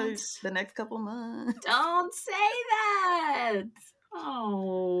again for the next couple months. Don't say that.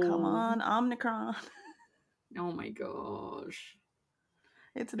 Oh. Come on, Omicron. Oh my gosh.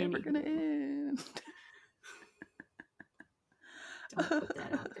 It's never going to end. Don't put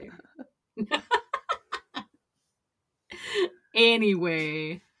that out there.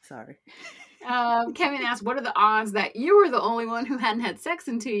 Anyway. Sorry. Kevin asked, what are the odds that you were the only one who hadn't had sex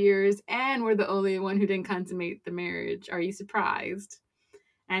in 2 years and were the only one who didn't consummate the marriage? Are you surprised?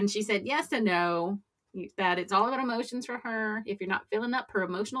 And she said yes and no, that it's all about emotions for her. If you're not filling up her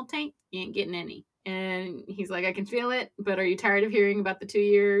emotional tank, you ain't getting any. And he's like, I can feel it, but are you tired of hearing about the 2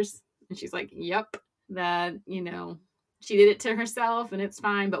 years? And she's like, yep, that, she did it to herself and it's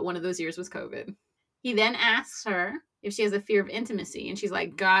fine, but one of those years was COVID. He then asks her if she has a fear of intimacy, and she's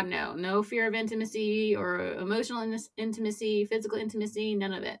like, God, no fear of intimacy or emotional intimacy, physical intimacy,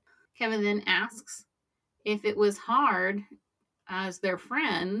 none of it. Kevin then asks if it was hard as their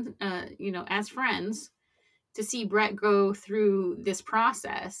friend, as friends, to see Brett go through this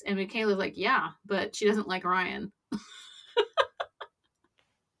process. And Michaela's like, yeah, but she doesn't like Ryan.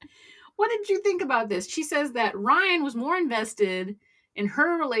 What did you think about this? She says that Ryan was more invested in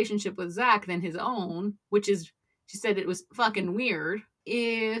her relationship with Zach than his own, which is, she said it was fucking weird.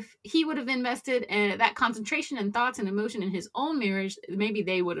 If he would have invested that concentration and thoughts and emotion in his own marriage, maybe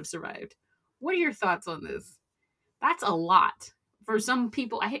they would have survived. What are your thoughts on this? That's a lot. For some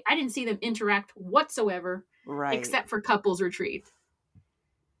people, I didn't see them interact whatsoever, Right. except for couples retreat.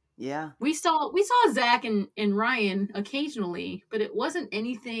 Yeah. We saw Zach and Ryan occasionally, but it wasn't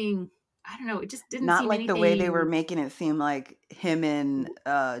anything, I don't know, it just didn't Not seem like anything. the way they were making it seem like him and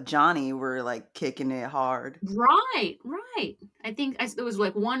Johnny were like kicking it hard. Right. I think there was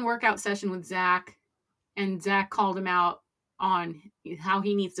like one workout session with Zach, and Zach called him out on how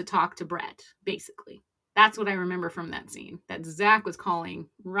he needs to talk to Brett, basically. That's what I remember from that scene, that Zach was calling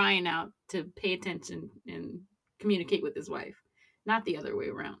Ryan out to pay attention and communicate with his wife, not the other way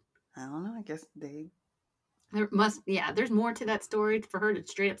around. I don't know. I guess there's more to that story for her to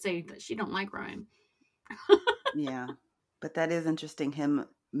straight up say that she don't like Ryan. Yeah. But that is interesting, him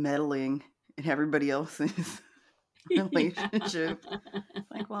meddling in everybody else's relationship. Yeah.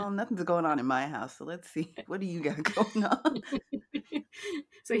 Like, well, nothing's going on in my house, so let's see. What do you got going on?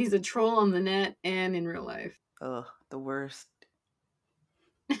 So he's a troll on the net and in real life. Ugh, the worst.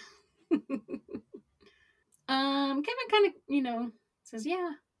 Kevin kind of, says,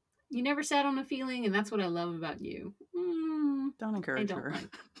 yeah, you never sat on a feeling, and that's what I love about you. Don't encourage her.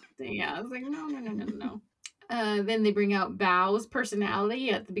 Yeah, I was like, no. Then they bring out Bao's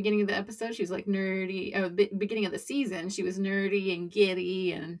personality at the beginning of the episode. She was like nerdy. Beginning of the season, she was nerdy and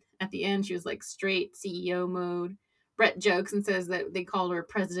giddy, and at the end, she was like straight CEO mode. Brett jokes and says that they called her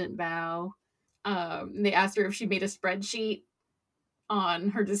President Bao. They asked her if she made a spreadsheet on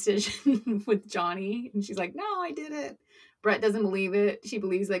her decision with Johnny, and she's like, no, I did it. Brett doesn't believe it. She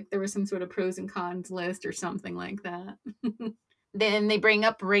believes like there was some sort of pros and cons list or something like that. Then they bring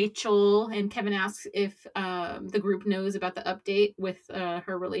up Rachel, and Kevin asks if the group knows about the update with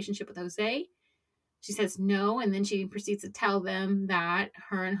her relationship with Jose. She says no, and then she proceeds to tell them that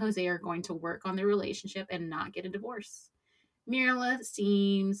her and Jose are going to work on their relationship and not get a divorce. Mirla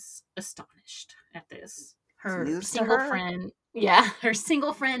seems astonished at this. Her single friend, her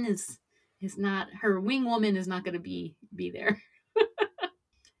single friend is not, her wing woman is not going to be there.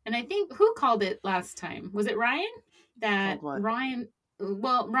 And I think, who called it last time? Was it Ryan? That Ryan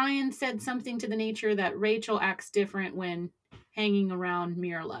said something to the nature that Rachel acts different when hanging around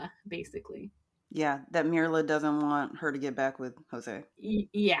Mirla, basically. Yeah, that Mirla doesn't want her to get back with Jose.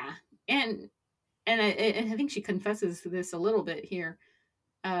 Yeah, and I think she confesses this a little bit here.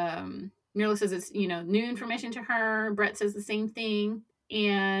 Mirla says it's, new information to her. Brett says the same thing.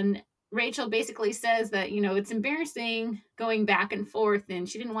 And Rachel basically says that, it's embarrassing going back and forth, and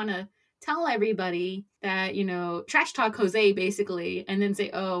she didn't want to tell everybody that, trash talk Jose basically, and then say,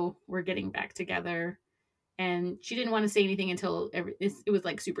 oh, we're getting back together. And she didn't want to say anything until it was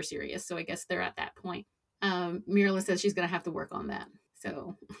like super serious. So I guess they're at that point. Mirla says she's going to have to work on that.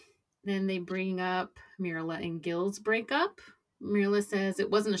 So then they bring up Mirla and Gil's breakup. Mirla says it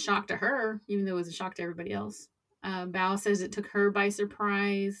wasn't a shock to her, even though it was a shock to everybody else. Bao says it took her by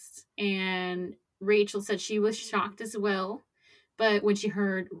surprise. And Rachel said she was shocked as well. But when she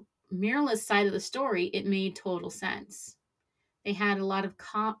heard Mirla's side of the story, it made total sense. They had a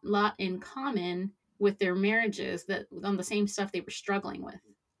lot in common with their marriages, that on the same stuff they were struggling with.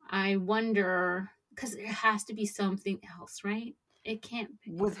 I wonder, because there has to be something else, right? It can't be.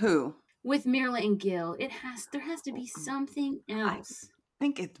 With who? With Mirla and Gil. There has to be something else. I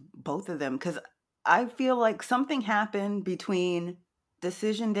think it's both of them, because I feel like something happened between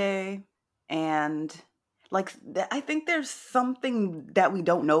Decision Day and, like, I think there's something that we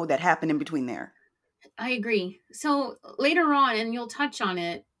don't know that happened in between there. I agree. So later on, and you'll touch on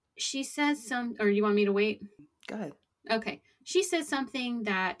it, she says or you want me to wait? Go ahead. Okay. She says something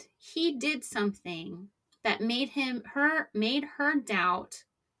that he did something that made her doubt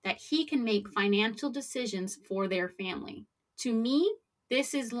that he can make financial decisions for their family. To me,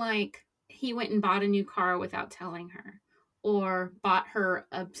 this is like he went and bought a new car without telling her, or bought her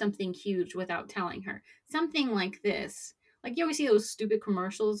something huge without telling her. Something like this. Like you always see those stupid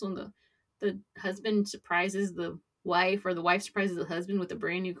commercials when the husband surprises the wife, or the wife surprises the husband with a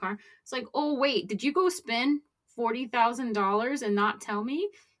brand new car. It's like, oh wait, did you go spend $40,000 and not tell me?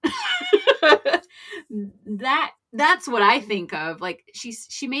 That's what I think of. Like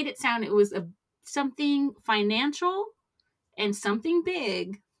she made it sound it was something financial and something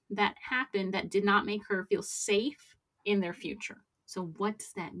big that happened that did not make her feel safe in their future. So what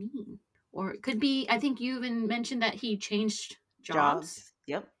does that mean? Or it could be, I think you even mentioned that he changed jobs. Jobs.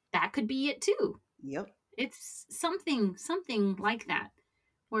 Yep. That could be it too. Yep. It's something like that,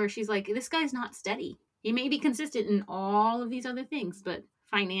 where she's like, this guy's not steady. He may be consistent in all of these other things, but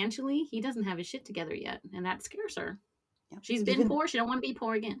financially, he doesn't have his shit together yet, and that scares her. Yep. She's been poor. She don't want to be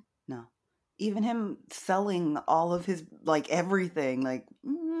poor again. No. Even him selling all of his, like, everything, like,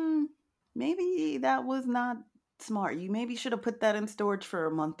 maybe that was not smart. You maybe should have put that in storage for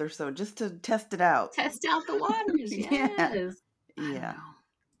a month or so just to test it out. Test out the waters. Yes. Yeah.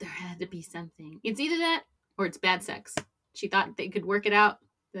 There had to be something. It's either that or it's bad sex. She thought they could work it out.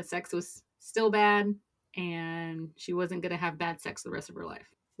 The sex was still bad, and she wasn't going to have bad sex the rest of her life,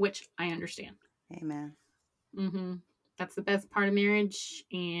 which I understand. Amen. Mm-hmm. That's the best part of marriage,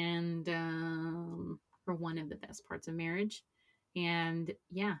 and or one of the best parts of marriage. And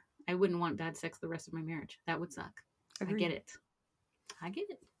yeah, I wouldn't want bad sex the rest of my marriage. That would suck. Agreed. I get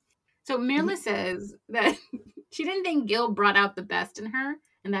it. So Mirla says that she didn't think Gil brought out the best in her,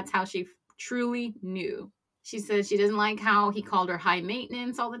 and that's how she truly knew. She says she doesn't like how he called her high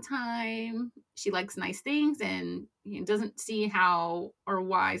maintenance all the time. She likes nice things, and doesn't see how or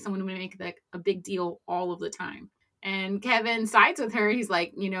why someone would make like a big deal all of the time. And Kevin sides with her. He's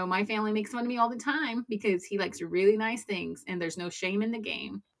like, my family makes fun of me all the time because he likes really nice things, and there's no shame in the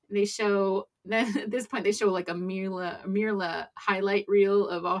game. They show at this point they show like a Mirla highlight reel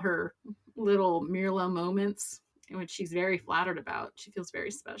of all her little Mirla moments, in which she's very flattered about. She feels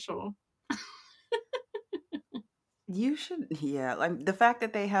very special. You should, yeah. Like the fact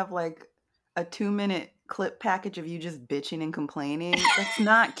that they have like a 2-minute clip package of you just bitching and complaining, that's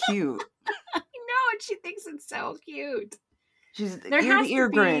not cute. I know, and she thinks it's so cute. She's ear to ear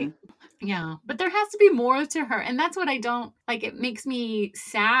grin. Yeah, but there has to be more to her, and that's what I don't like. It makes me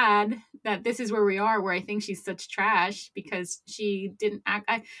sad that this is where we are, where I think she's such trash because she didn't act.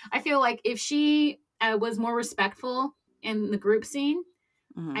 I feel like if she was more respectful in the group scene,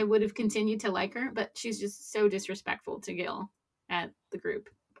 I would have continued to like her, but she's just so disrespectful to Gil at the group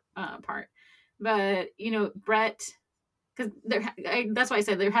part. But Brett, because that's why I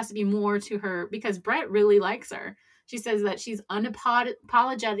said there has to be more to her, because Brett really likes her. She says that she's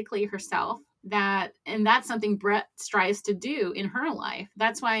unapologetically herself, and that's something Brett strives to do in her life.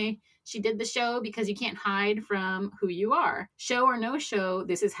 That's why she did the show, because you can't hide from who you are. Show or no show,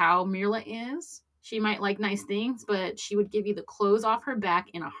 this is how Mirla is. She might like nice things, but she would give you the clothes off her back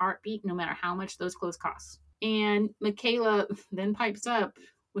in a heartbeat, no matter how much those clothes cost. And Michaela then pipes up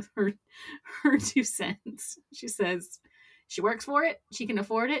with her 2 cents. She says she works for it. She can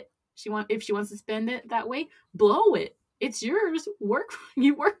afford it. If she wants to spend it that way, blow it. It's yours.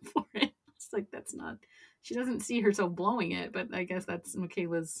 You work for it. It's like, that's not. She doesn't see herself blowing it, but I guess that's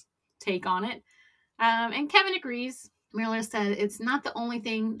Michaela's take on it. And Kevin agrees. Mirla said it's not the only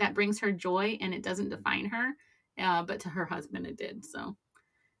thing that brings her joy, and it doesn't define her, but to her husband it did. So,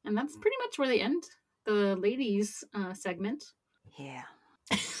 and that's pretty much where they end the ladies segment. Yeah.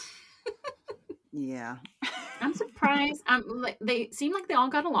 Yeah. I'm surprised. They seem like they all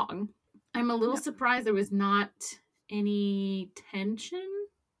got along. I'm a little surprised there was not any tension.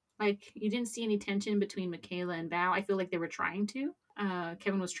 Like, you didn't see any tension between Michaela and Bao. I feel like they were trying to.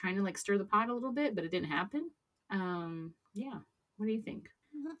 Kevin was trying to like stir the pot a little bit, but it didn't happen. Yeah. What do you think?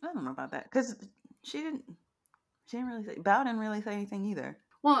 I don't know about that, because she didn't really say. Bao didn't really say anything either.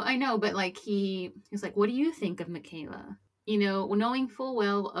 Well, I know, but like he was like, "What do you think of Michaela?" Knowing full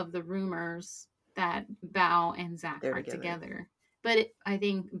well of the rumors that Bao and Zach are together. But I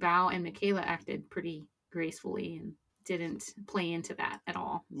think Bao and Michaela acted pretty gracefully and didn't play into that at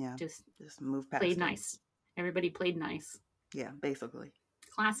all. Yeah. Just move past. Played nice. Everybody played nice. Yeah, basically.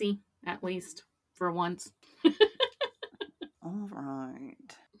 Classy, at least for once. All right.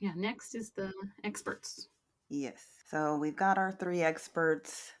 Yeah, next is the experts. Yes. So we've got our 3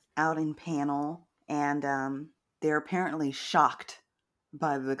 experts out in panel, and they're apparently shocked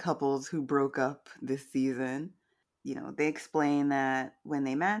by the couples who broke up this season. They explain that when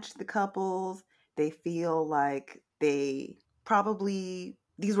they match the couples, they feel like they probably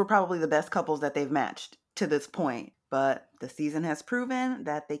these were probably the best couples that they've matched to this point. But the season has proven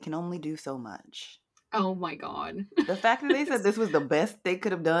that they can only do so much. Oh my God. The fact that they said this was the best they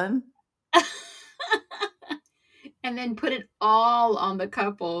could have done. And then put it all on the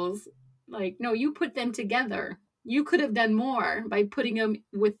couples. Like, no, you put them together. You could have done more by putting them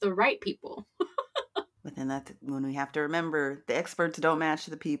with the right people. But then that's when we have to remember the experts don't match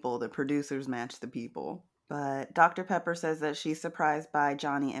the people, the producers match the people. But Dr. Pepper says that she's surprised by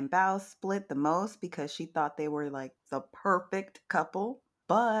Johnny and Bao's split the most because she thought they were like the perfect couple.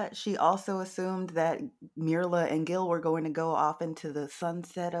 But she also assumed that Mirla and Gil were going to go off into the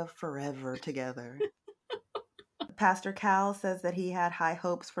sunset of forever together. Pastor Cal says that he had high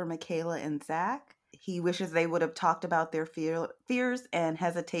hopes for Michaela and Zach. He wishes they would have talked about their fears and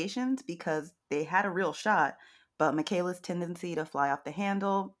hesitations because they had a real shot, but Michaela's tendency to fly off the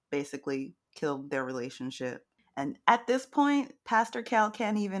handle basically killed their relationship. And at this point, Pastor Cal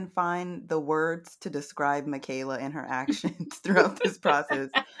can't even find the words to describe Michaela and her actions throughout this process.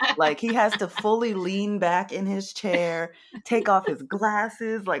 Like, he has to fully lean back in his chair, take off his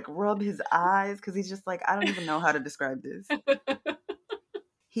glasses, like rub his eyes, because he's just like, I don't even know how to describe this.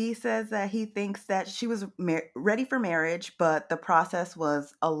 He says that he thinks that she was ready for marriage, but the process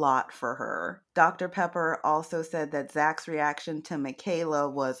was a lot for her. Dr. Pepper also said that Zach's reaction to Michaela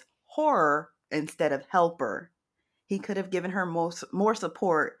was horror instead of helper. He could have given her more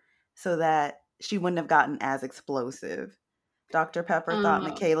support so that she wouldn't have gotten as explosive. Dr. Pepper thought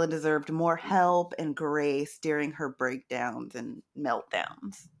Michaela deserved more help and grace during her breakdowns and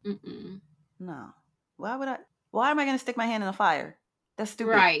meltdowns. No. Why am I going to stick my hand in the fire? That's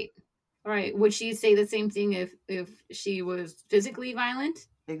stupid. Right. Would she say the same thing if she was physically violent?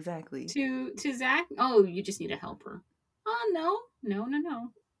 Exactly. To Zach? Oh, you just need to help her. Oh, no.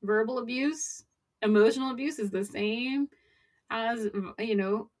 Verbal abuse, emotional abuse is the same as,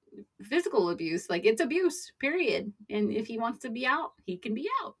 physical abuse. Like, it's abuse, period. And if he wants to be out, he can be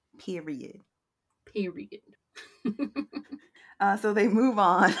out. Period. So they move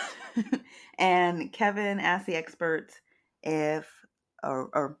on. And Kevin asks the experts if,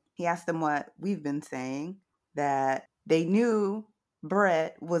 or he asked them what we've been saying, that they knew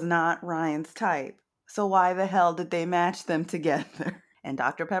Brett was not Ryan's type. So why the hell did they match them together? And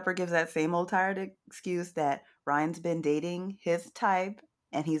Dr. Pepper gives that same old tired excuse that Ryan's been dating his type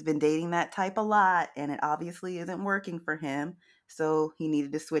and he's been dating that type a lot and it obviously isn't working for him. So he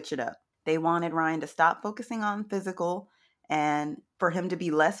needed to switch it up. They wanted Ryan to stop focusing on physical and for him to be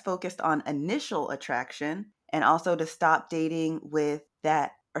less focused on initial attraction and also to stop dating with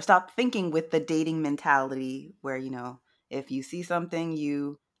that, or stop thinking with the dating mentality where, if you see something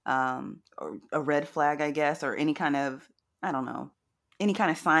you, or a red flag, I guess, or any kind of, I don't know, any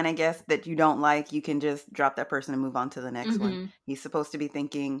kind of sign, I guess, that you don't like, you can just drop that person and move on to the next one. He's supposed to be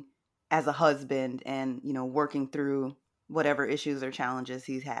thinking as a husband and, working through whatever issues or challenges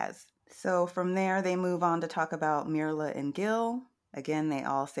he has. So from there, they move on to talk about Mirla and Gil. Again, they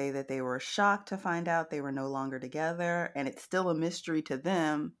all say that they were shocked to find out they were no longer together, and it's still a mystery to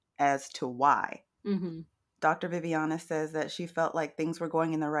them as to why. Dr. Viviana says that she felt like things were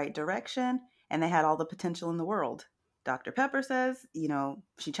going in the right direction and they had all the potential in the world. Dr. Pepper says,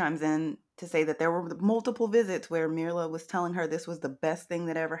 she chimes in to say that there were multiple visits where Mirla was telling her this was the best thing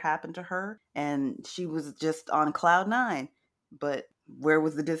that ever happened to her, and she was just on cloud 9. But where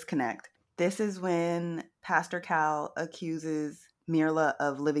was the disconnect? This is when Pastor Cal accuses Mirla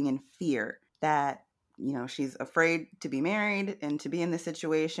of living in fear, that, she's afraid to be married and to be in this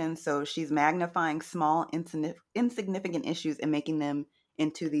situation. So she's magnifying small, insignificant issues and making them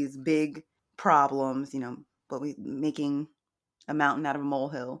into these big problems, making a mountain out of a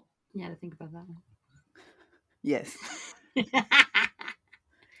molehill. Yeah, to think about that one. Yes.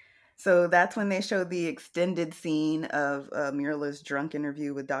 So that's when they show the extended scene of Mirla's drunk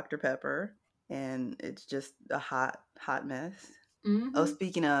interview with Dr. Pepper. And it's just a hot mess. Oh,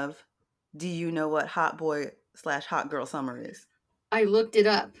 speaking of, do you know what hot boy / hot girl summer is? I looked it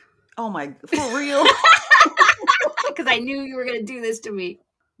up. Oh my, for real? Because I knew you were going to do this to me.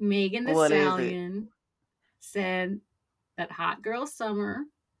 Megan Thee Stallion said that hot girl summer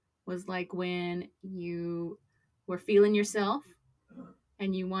was like when you were feeling yourself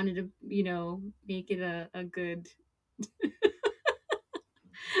and you wanted to, make it a good...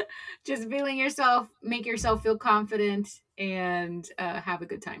 just feeling yourself, make yourself feel confident and have a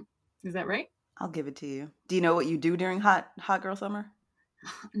good time. Is that right? I'll give it to you. Do you know what you do during hot girl summer?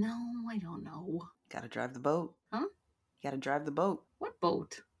 No, I don't know. Gotta drive the boat. Huh? You gotta drive the boat. What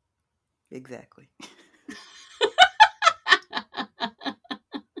boat? Exactly.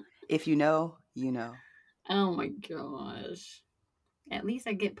 If you know, you know. Oh my gosh. At least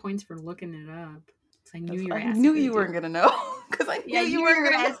I get points for looking it up. I knew you were I asking knew me you to weren't going to know. Because I knew you weren't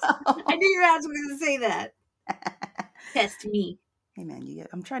going to know. I knew your ass was going to say that. Test me. Hey, man,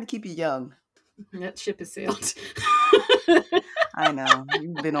 I'm trying to keep you young. That ship has sailed. I know.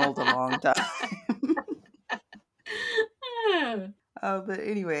 You've been old a long time. But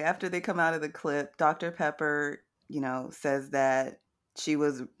anyway, after they come out of the clip, Dr. Pepper, says that she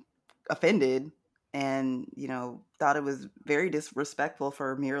was offended and, thought it was very disrespectful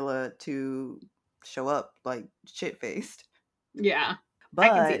for Mirla to show up like shit-faced. Yeah, I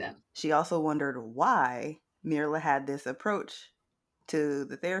can see But that. she also wondered why Mirla had this approach to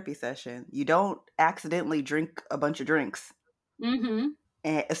the therapy session. You don't accidentally drink a bunch of drinks. Mm-hmm.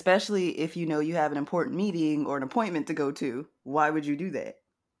 And especially if you know you have an important meeting or an appointment to go to. Why would you do that?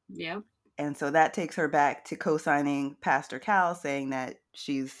 Yep. And so that takes her back to co-signing Pastor Cal, saying that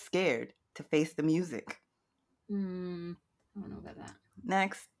she's scared to face the music. I don't know about that.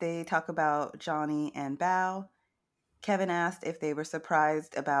 Next, they talk about Johnny and Bao. Kevin asked if they were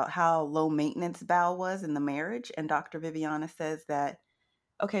surprised about how low maintenance Bao was in the marriage, and Dr. Viviana says that,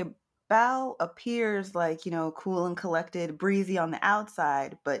 okay, Bao appears like, cool and collected, breezy on the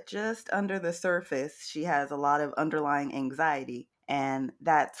outside, but just under the surface, she has a lot of underlying anxiety, and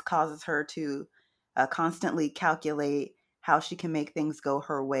that causes her to constantly calculate how she can make things go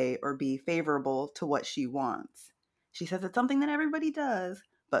her way or be favorable to what she wants. She says it's something that everybody does,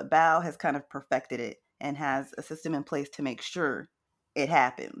 but Bao has kind of perfected it and has a system in place to make sure it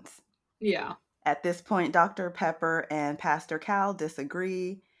happens. Yeah. At this point, Dr. Pepper and Pastor Cal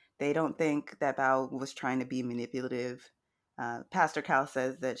disagree. They don't think that Bao was trying to be manipulative. Pastor Cal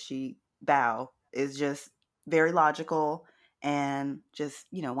says that Bao, is just very logical and just,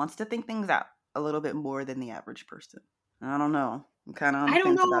 wants to think things out a little bit more than the average person. I don't know. I'm kind of on the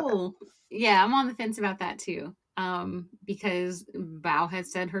fence about that. Yeah, I'm on the fence about that too. Because Bao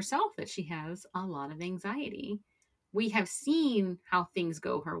has said herself that she has a lot of anxiety. We have seen how things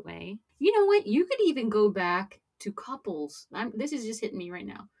go her way. You know what? You could even go back to couples. This is just hitting me right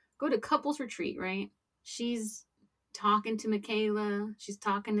now. Go to couples retreat, right? She's talking to Michaela. She's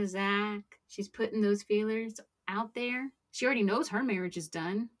talking to Zach. She's putting those feelers out there. She already knows her marriage is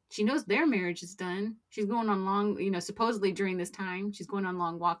done. She knows their marriage is done. She's going on long, supposedly during this time, she's going on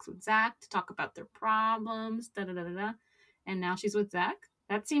long walks with Zach to talk about their problems, da-da-da-da-da. And now she's with Zach.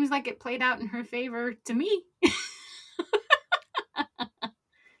 That seems like it played out in her favor to me.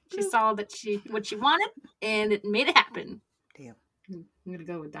 She saw that what she wanted, and it made it happen. Damn. I'm going to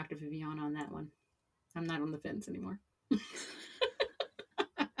go with Dr. Viviana on that one. I'm not on the fence anymore.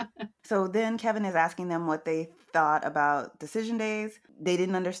 So then Kevin is asking them what they thought about decision days. They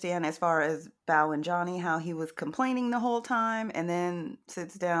didn't understand as far as Bao and Johnny, how he was complaining the whole time, and then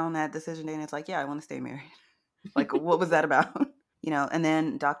sits down at decision day and it's like, yeah, I want to stay married. Like, what was that about? And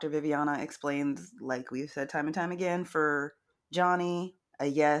then Dr. Viviana explains, like we've said time and time again, for Johnny, a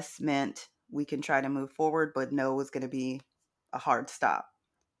yes meant we can try to move forward, but no was going to be a hard stop.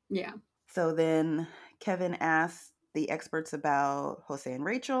 Yeah. So then Kevin asks the experts about Jose and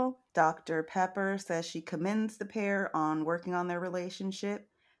Rachel. Dr. Pepper says she commends the pair on working on their relationship,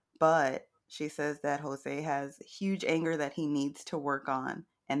 but she says that Jose has huge anger that he needs to work on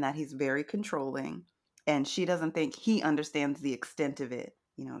and that he's very controlling. And she doesn't think he understands the extent of it.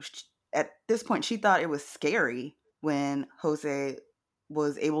 At this point, she thought it was scary when Jose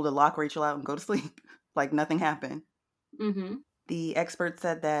was able to lock Rachel out and go to sleep. Like nothing happened. Mm-hmm. The expert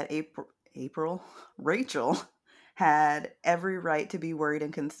said that Rachel had every right to be worried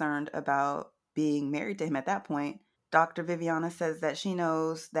and concerned about being married to him at that point. Dr. Viviana says that she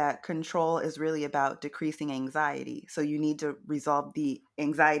knows that control is really about decreasing anxiety. So you need to resolve the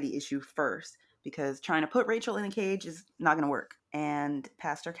anxiety issue first, because trying to put Rachel in a cage is not going to work. And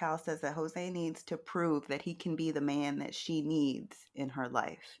Pastor Cal says that Jose needs to prove that he can be the man that she needs in her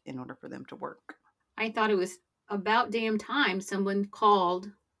life in order for them to work. I thought it was about damn time someone called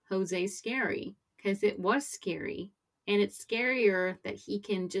Jose scary, because it was scary. And it's scarier that he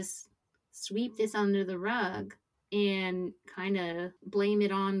can just sweep this under the rug and kind of blame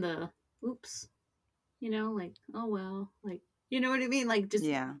it on the oops, like, oh well, like, you know what I mean? Like, just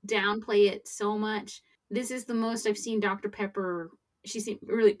downplay it so much. This is the most I've seen Dr. Pepper. She seemed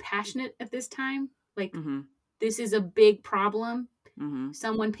really passionate at this time. Like, This is a big problem.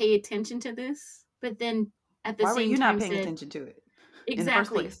 Someone pay attention to this. But then at the same time, why were you not paying attention to it? Exactly. In the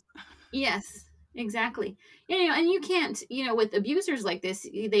first place? Yes, exactly. And you can't, with abusers like this,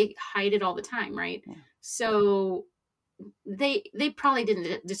 they hide it all the time, right? Yeah. So they probably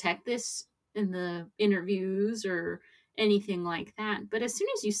didn't detect this in the interviews or anything like that. But as soon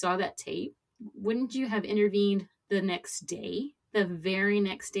as you saw that tape, wouldn't you have intervened the next day? the very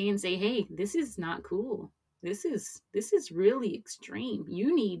next day and say, hey, this is not cool. This is really extreme.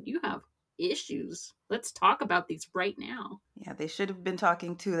 You have issues. Let's talk about these right now. Yeah, they should have been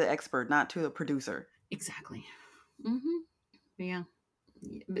talking to the expert, not to the producer. Exactly. Mm-hmm. Yeah.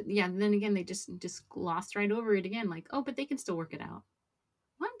 But yeah, then again, they just glossed right over it again. Like, oh, but they can still work it out.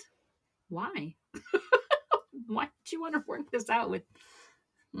 What? Why? Why did you want to work this out with?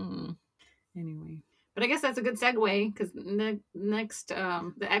 Anyway, but I guess that's a good segue because next,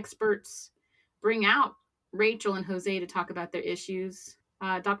 the experts bring out Rachel and Jose to talk about their issues.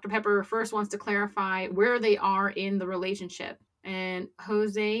 Dr. Pepper first wants to clarify where they are in the relationship, and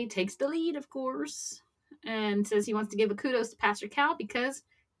Jose takes the lead, of course, and says he wants to give a kudos to Pastor Cal because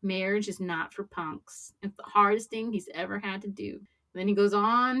marriage is not for punks. It's the hardest thing he's ever had to do. Then he goes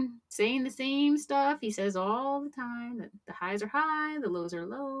on saying the same stuff he says all the time, that the highs are high, the lows are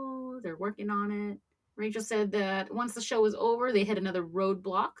low, they're working on it. Rachel said that once the show was over, they hit another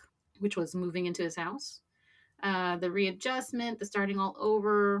roadblock, which was moving into his house. The readjustment, the starting all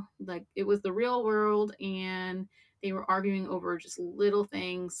over, like it was the real world, and they were arguing over just little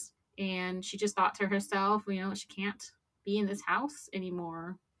things. And she just thought to herself, she can't be in this house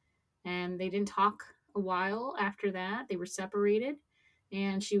anymore. And they didn't talk a while after that. They were separated,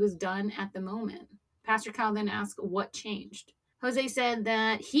 and she was done at the moment. Pastor Cal then asked what changed. Jose said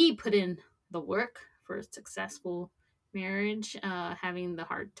that he put in the work for a successful marriage, having the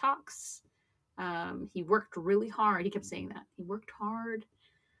hard talks. He worked really hard. He kept saying that. He worked hard,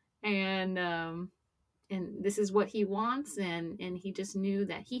 and this is what he wants, and he just knew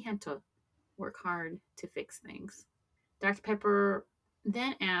that he had to work hard to fix things. Dr. Pepper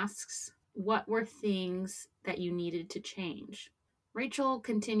then asks, what were things that you needed to change? Rachel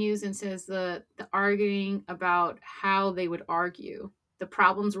continues and says the arguing about how they would argue. The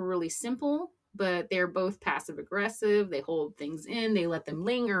problems were really simple, but they're both passive aggressive. They hold things in, they let them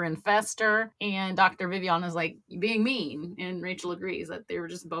linger and fester. And Dr. Viviana's like, being mean. And Rachel agrees that they were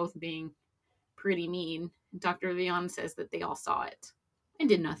just both being pretty mean. Dr. Viviana says that they all saw it and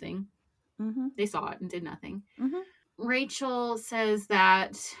did nothing. Mm-hmm. They saw it and did nothing. Mm-hmm. Rachel says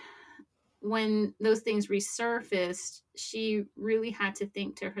that when those things resurfaced, she really had to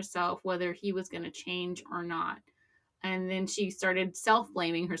think to herself whether he was going to change or not. And then she started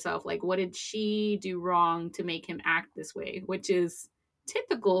self-blaming herself, like, what did she do wrong to make him act this way? Which is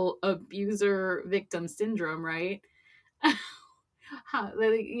typical abuser victim syndrome, right?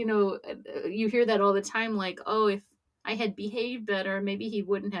 You hear that all the time, like, oh, if I had behaved better, maybe he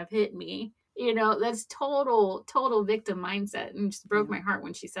wouldn't have hit me. That's total victim mindset, and just broke my heart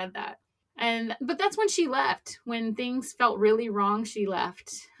when she said that. But that's when she left. When things felt really wrong, she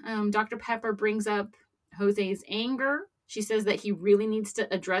left. Dr. Pepper brings up Jose's anger. She says that he really needs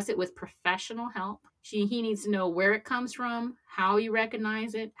to address it with professional help. He needs to know where it comes from, how you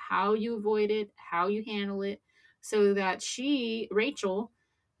recognize it, how you avoid it, how you handle it, so that Rachel,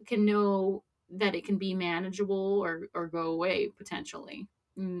 can know that it can be manageable or go away potentially.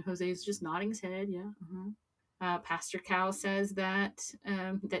 And Jose's just nodding his head. Yeah. Pastor Cal says that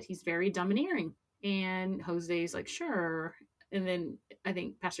he's very domineering, and Jose's like, sure. And then I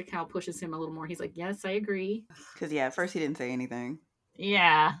think Pastor Cal pushes him a little more. He's like, yes, I agree. Because at first he didn't say anything.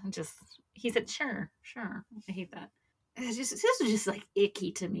 Yeah, he said, sure. I hate that. This was just like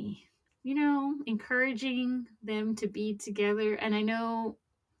icky to me. Encouraging them to be together. And I know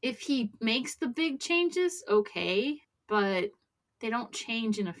if he makes the big changes, okay, but they don't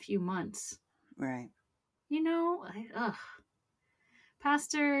change in a few months. Right.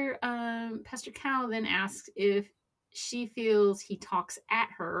 Pastor Cal then asks if she feels he talks at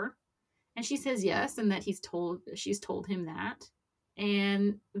her, and she says yes, and that she's told him that.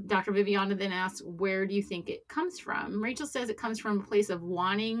 And Dr. Viviana then asks, where do you think it comes from? Rachel says it comes from a place of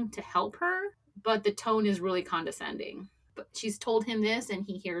wanting to help her, but the tone is really condescending. But she's told him this, and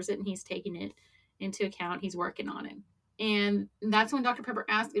he hears it, and he's taking it into account. He's working on it. And that's when Dr. Pepper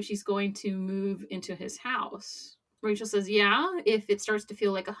asks if she's going to move into his house. Rachel says, yeah, if it starts to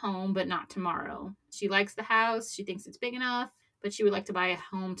feel like a home, but not tomorrow. She likes the house. She thinks it's big enough, but she would like to buy a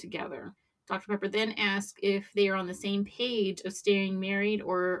home together. Dr. Pepper then asks if they are on the same page of staying married,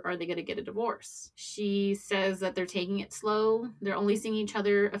 or are they going to get a divorce. She says that they're taking it slow. They're only seeing each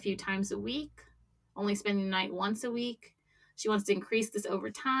other a few times a week, only spending the night once a week. She wants to increase this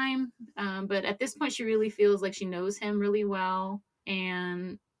over time, but at this point, she really feels like she knows him really well,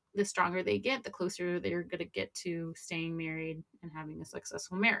 and the stronger they get, the closer they're going to get to staying married and having a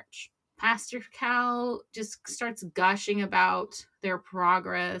successful marriage. Pastor Cal just starts gushing about their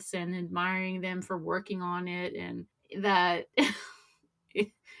progress and admiring them for working on it, and that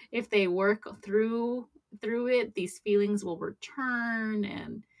if they work through through it, these feelings will return.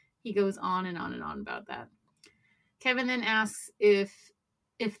 And he goes on and on and on about that. Kevin then asks if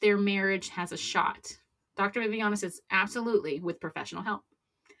their marriage has a shot. Dr. Viviana says absolutely, with professional help.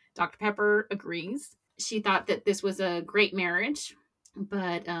 Dr. Pepper agrees. She thought that this was a great marriage,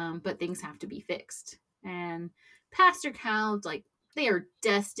 but things have to be fixed. And Pastor Cal's like, they are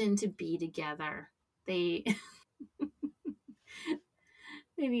destined to be together. They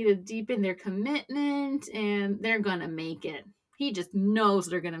they need to deepen their commitment, and they're gonna make it. He just knows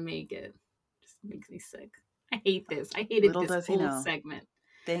they're gonna make it. Just makes me sick. I hate this. I hated Little this does he whole know. segment.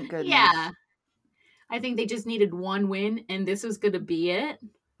 Thank goodness. Yeah. I think they just needed one win, and this was gonna be it.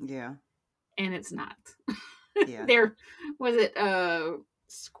 Yeah. And it's not. Yeah. There was it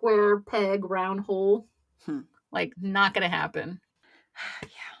square peg round hole. Like, not gonna happen.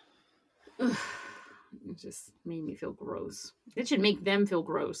 Yeah. It just made me feel gross. It should make them feel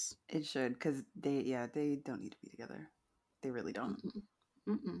gross. It should, because they don't need to be together. They really don't.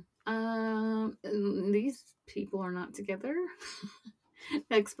 These people are not together.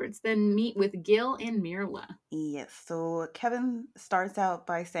 Experts then meet with Gil and Mirla. Yes, so Kevin starts out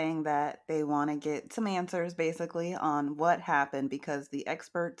by saying that they want to get some answers, basically, on what happened, because the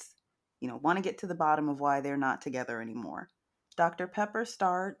experts, want to get to the bottom of why they're not together anymore. Dr. Pepper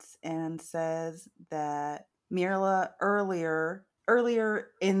starts and says that Mirla earlier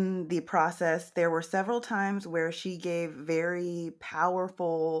in the process, there were several times where she gave very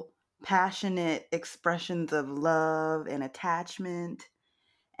powerful, passionate expressions of love and attachment.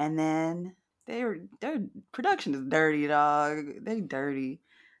 And then their production is dirty, dog. They dirty.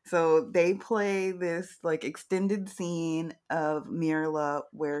 So they play this like extended scene of Mirla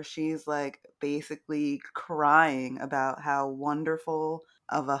where she's like basically crying about how wonderful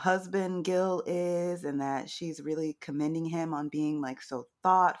of a husband Gil is, and that she's really commending him on being like so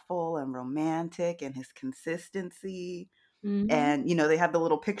thoughtful and romantic and his consistency. And they have the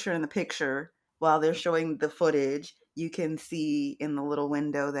little picture in the picture while they're showing the footage. You can see in the little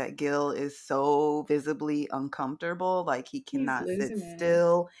window that Gil is so visibly uncomfortable. Like he cannot sit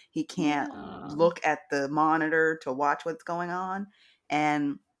still. He can't look at the monitor to watch what's going on.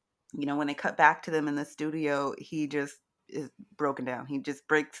 And, when they cut back to them in the studio, he just is broken down. He just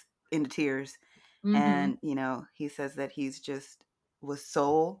breaks into tears. And, he says that he's just was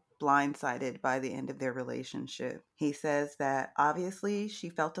so blindsided by the end of their relationship. He says that obviously she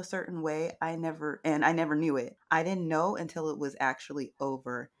felt a certain way. I never knew it. I didn't know until it was actually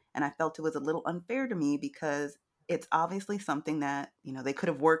over. And I felt it was a little unfair to me because it's obviously something that, they could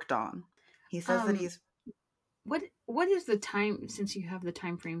have worked on. He says that he's what is the time, since you have the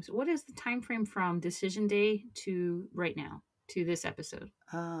time frames, what is the time frame from decision day to right now to this episode?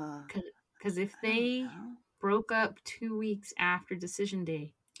 Because if they broke up 2 weeks after decision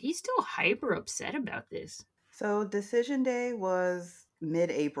day, he's still hyper upset about this. So decision day was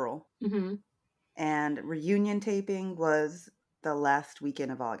mid-April. And reunion taping was the last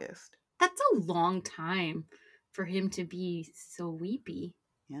weekend of August. That's a long time for him to be so weepy.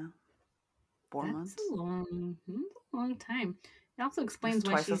 Yeah. 4 months. That's a long time. It also explains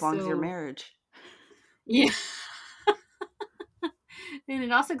why twice she's as long so... as your marriage. Yeah. And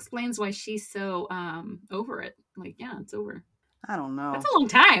it also explains why she's so over it. Like, yeah, it's over. I don't know. That's a long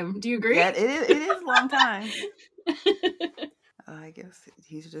time. Do you agree? Yeah, it is a long time. I guess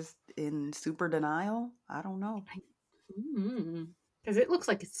he's just in super denial. I don't know. Because it looks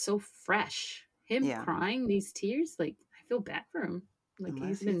like it's so fresh. Him crying these tears, like, I feel bad for him. Like,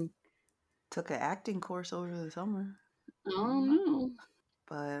 Unless he took an acting course over the summer. Oh, no.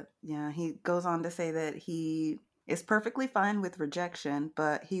 But, yeah, he goes on to say that he is perfectly fine with rejection,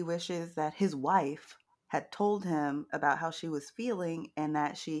 but he wishes that his wife had told him about how she was feeling and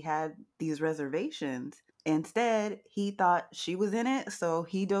that she had these reservations. Instead, he thought she was in it, so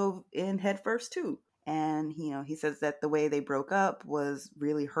he dove in headfirst too. And, he says that the way they broke up was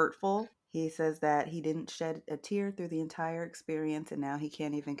really hurtful. He says that he didn't shed a tear through the entire experience, and now he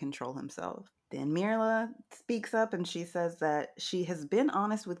can't even control himself. Then Mirla speaks up, and she says that she has been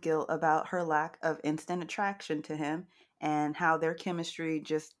honest with Gil about her lack of instant attraction to him and how their chemistry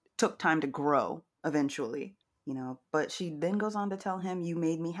just took time to grow eventually. But she then goes on to tell him, "You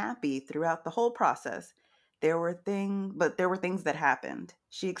made me happy throughout the whole process. There were things that happened."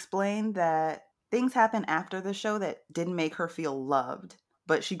 She explained that things happened after the show that didn't make her feel loved,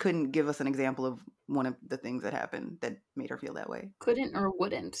 but she couldn't give us an example of one of the things that happened that made her feel that way. Couldn't or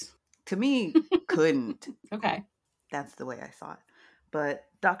wouldn't? To me, couldn't. Okay. That's the way I saw it. But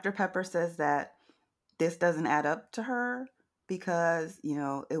Dr. Pepper says that this doesn't add up to her because,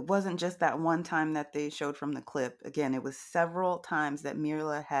 it wasn't just that one time that they showed from the clip. Again, it was several times that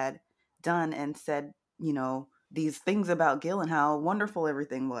Mirla had done and said, these things about Gil and how wonderful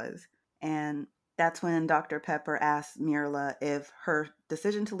everything was. And that's when Dr. Pepper asked Myrla if her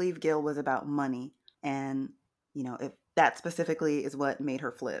decision to leave Gil was about money. And, if that specifically is what made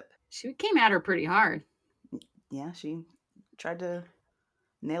her flip. She came at her pretty hard. Yeah, she tried to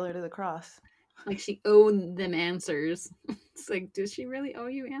nail her to the cross. Like she owed them answers. It's like, does she really owe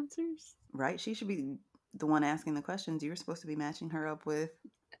you answers? Right? She should be the one asking the questions. You're supposed to be matching her up with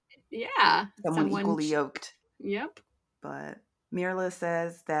someone equally yoked. Yep. But Myrla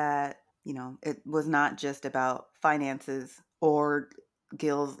says that, it was not just about finances or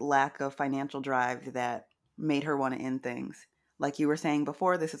Gil's lack of financial drive that made her want to end things. Like you were saying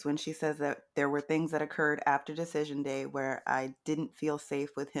before, this is when she says that there were things that occurred after decision day where I didn't feel safe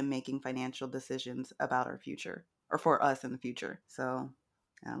with him making financial decisions about our future or for us in the future. So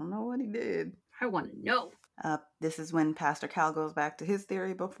I don't know what he did. I want to know. This is when Pastor Cal goes back to his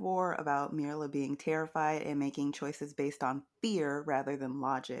theory before about Myrla being terrified and making choices based on fear rather than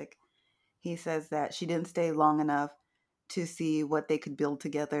logic. He says that she didn't stay long enough to see what they could build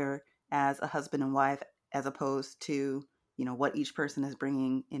together as a husband and wife, as opposed to, what each person is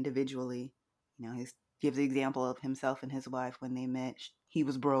bringing individually. He gives the example of himself and his wife when they met. He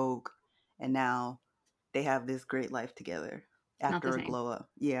was broke, and now they have this great life together after a glow up.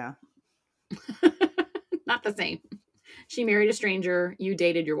 Yeah. Not the same. She married a stranger. You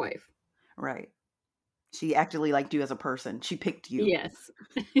dated your wife. Right. She actually liked you as a person. She picked you. Yes.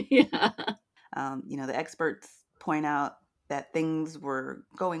 Yeah. The experts point out that things were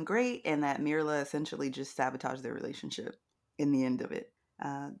going great and that Myrla essentially just sabotaged their relationship in the end of it.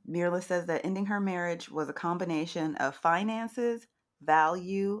 Myrla says that ending her marriage was a combination of finances,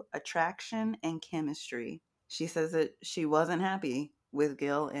 value, attraction, and chemistry. She says that she wasn't happy with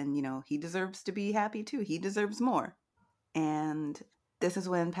Gil and, he deserves to be happy too. He deserves more. And this is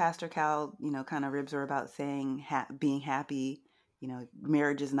when Pastor Cal, kind of ribs her about saying being happy.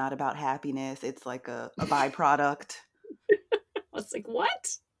 Marriage is not about happiness. It's like a byproduct. I was like,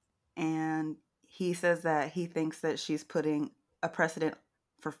 what? And he says that he thinks that she's putting a precedent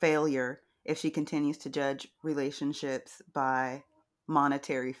for failure if she continues to judge relationships by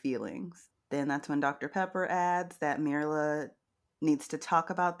monetary feelings. Then that's when Dr. Pepper adds that Myrla needs to talk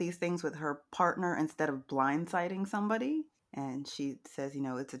about these things with her partner instead of blindsiding somebody. And she says,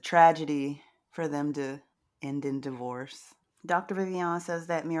 it's a tragedy for them to end in divorce. Dr. Vivian says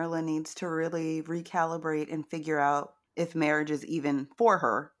that Myrla needs to really recalibrate and figure out if marriage is even for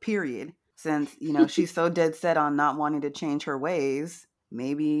her, period. Since, she's so dead set on not wanting to change her ways,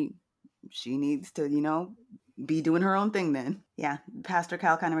 maybe she needs to, be doing her own thing then. Yeah, Pastor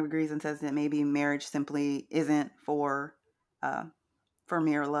Cal kind of agrees and says that maybe marriage simply isn't for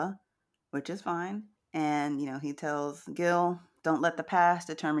Myrla, which is fine. And, he tells Gil, don't let the past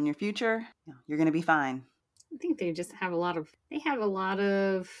determine your future. You're going to be fine. I think they just have a lot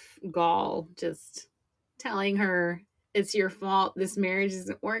of gall just telling her it's your fault this marriage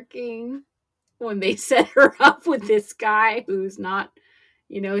isn't working when they set her up with this guy who's not,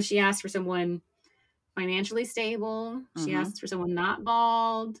 she asked for someone financially stable. She asked for someone not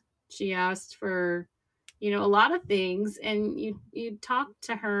bald. She asked for, a lot of things. And you talk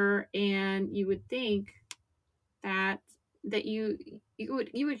to her and you would think that you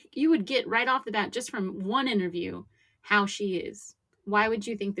would get right off the bat just from one interview how she is. Why would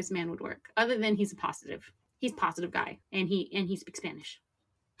you think this man would work other than he's a positive guy and he speaks Spanish?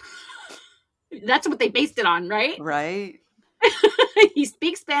 That's what they based it on, right? Right. He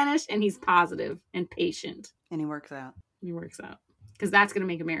speaks Spanish and he's positive and patient. And he works out. Because that's going to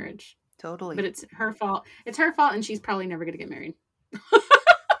make a marriage. Totally. But it's her fault. It's her fault and she's probably never going to get married.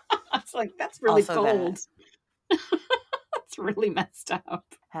 It's like, that's really also cold. That's really messed up.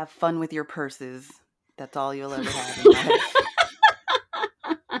 Have fun with your purses. That's all you'll ever have in life.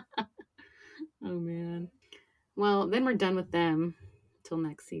 Oh, man. Well, then we're done with them till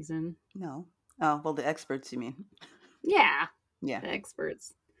next season. No. Oh, well, the experts, you mean? Yeah. Yeah. The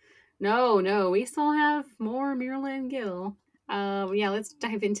experts. No. We still have more Myrla and Gil. Yeah, let's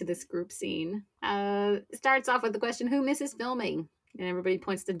dive into this group scene. It starts off with the question, who misses filming? And everybody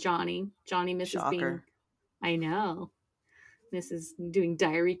points to Johnny. Johnny misses being... I know. Misses doing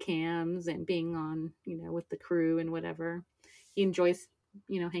diary cams and being on, with the crew and whatever. He enjoys,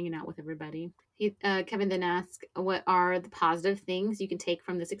 hanging out with everybody. Kevin then asks, what are the positive things you can take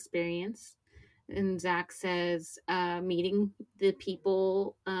from this experience? And Zach says, meeting the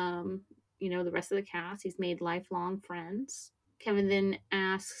people, the rest of the cast. He's made lifelong friends. Kevin then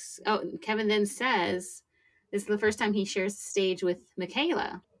says, this is the first time he shares the stage with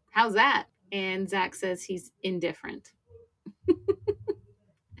Michaela. How's that? And Zach says he's indifferent.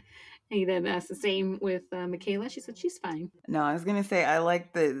 He then asked the same with Michaela. She said she's fine. No, I was gonna say I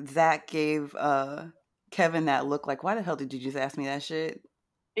like that Zach gave Kevin that look like, why the hell did you just ask me that shit?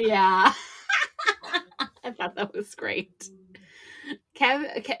 Yeah. I thought that was great.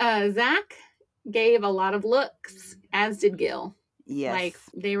 Zach gave a lot of looks, as did Gil. Yes. Like,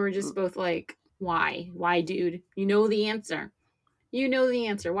 they were just both like, why? Why, dude? You know the answer. You know the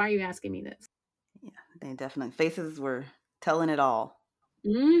answer. Why are you asking me this? Yeah, they definitely, faces were telling it all.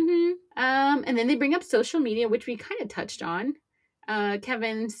 Mm-hmm. And then they bring up social media, which we kind of touched on.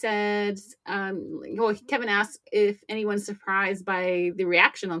 Kevin says, Kevin asked if anyone's surprised by the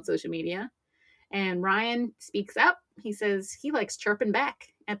reaction on social media. And Ryan speaks up. He says he likes chirping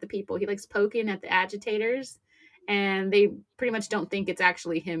back at the people. He likes poking at the agitators. And they pretty much don't think it's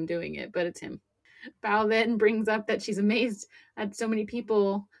actually him doing it, but it's him. Val then brings up that she's amazed at so many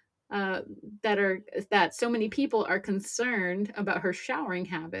people that so many people are concerned about her showering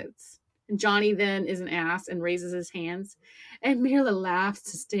habits. And Johnny then is an ass and raises his hands, and Mirla laughs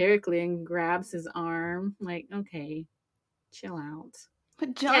hysterically and grabs his arm. Like, okay, chill out.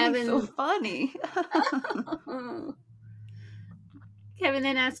 But Johnny's so funny. Kevin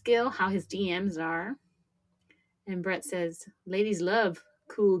then asks Gil how his DMs are, and Brett says, "Ladies love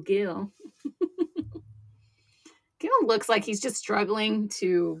cool Gil." Gil looks like he's just struggling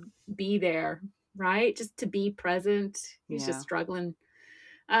to be there, right? Just to be present. He's just struggling.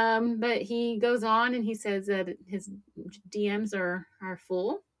 But he goes on and he says that his DMs are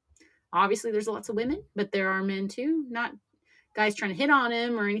full. Obviously, there's lots of women, but there are men too. Not guys trying to hit on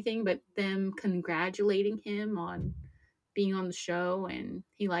him or anything, but them congratulating him on being on the show, and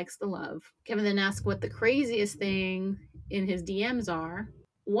he likes the love. Kevin then asks what the craziest thing in his DMs are.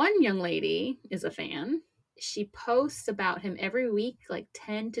 One young lady is a fan. She posts about him every week, like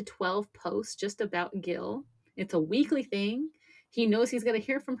 10 to 12 posts just about Gil. It's a weekly thing. He knows he's going to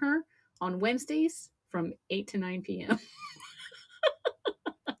hear from her on Wednesdays from 8 to 9 p.m.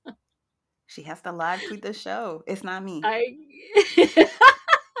 She has to live tweet the show. It's not me.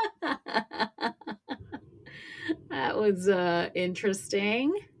 That was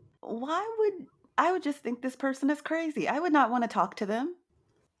interesting. I would just think this person is crazy. I would not want to talk to them.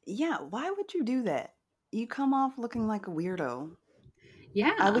 Yeah, why would you do that? You come off looking like a weirdo.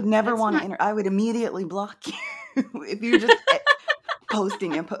 Yeah. I would never want to I would immediately block you if you're just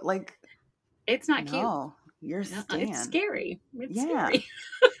posting and put like, it's not cute. No, you're Stan. It's scary. It's scary.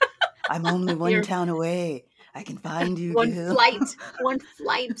 I'm only one town away. I can find you. One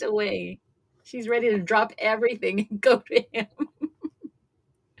flight away. She's ready to drop everything and go to him.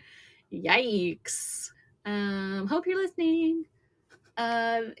 Yikes. Hope you're listening.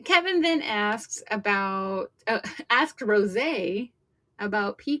 Kevin then asked Rose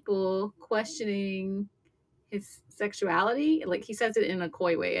about people questioning his sexuality. Like, he says it in a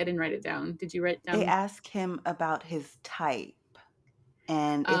coy way. I didn't write it down. Did you write it down? They ask him about his type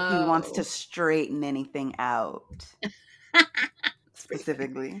and if he wants to straighten anything out.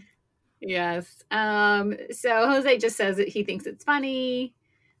 Specifically. Yes. So Jose just says that he thinks it's funny.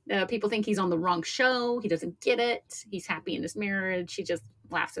 People think he's on the wrong show. He doesn't get it. He's happy in his marriage. He just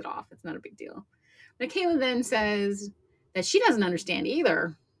laughs it off. It's not a big deal. Michaela then says that she doesn't understand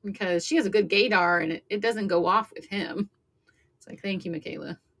either because she has a good gaydar and it doesn't go off with him. It's like, thank you,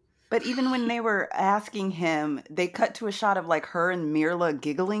 Michaela. But even when they were asking him, they cut to a shot of like her and Mirla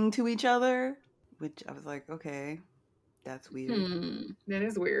giggling to each other, which I was like, okay, that's weird. That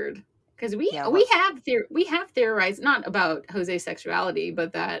is weird. Because we have theorized not about Jose's sexuality,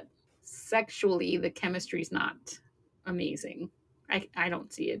 but that sexually the chemistry's not amazing. I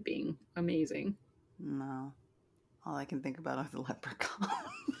don't see it being amazing. No, all I can think about is a leprechaun.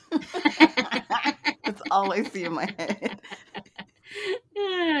 That's all I see in my head.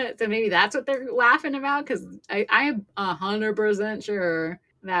 So maybe that's what they're laughing about. Because I am 100% sure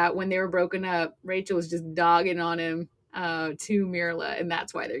that when they were broken up, Rachel was just dogging on him. To Mirla, and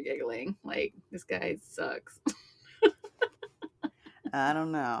that's why they're giggling. Like, this guy sucks. I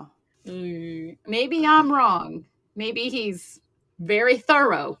don't know. Maybe I'm wrong. Maybe he's very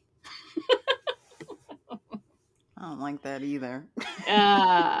thorough. I don't like that either.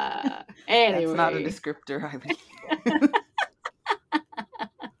 Anyway. That's not a descriptor I would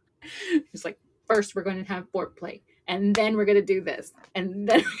It's like, first we're going to have foreplay, and then we're going to do this, and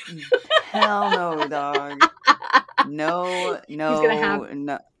then hell no, dog. No. He's gonna have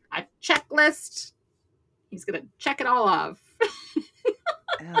a checklist. He's gonna check it all off.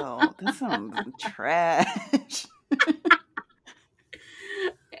 Oh, that sounds trash.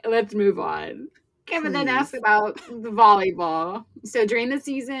 Let's move on. Kevin then asked about the volleyball. So during the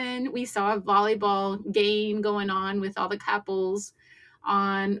season, we saw a volleyball game going on with all the couples.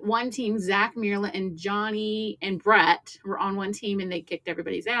 On one team, Zach, Mirla, and Johnny and Brett were on one team, and they kicked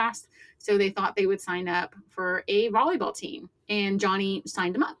everybody's ass. So they thought they would sign up for a volleyball team, and Johnny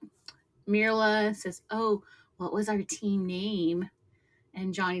signed them up. Mirla says, "Oh, what was our team name?"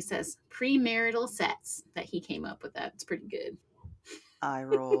 And Johnny says, "Premarital Sets," that he came up with. That's pretty good. Eye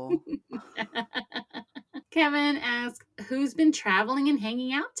roll. Kevin asks, "Who's been traveling and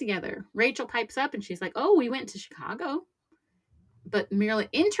hanging out together?" Rachel pipes up and she's like, "Oh, we went to Chicago." But Mirla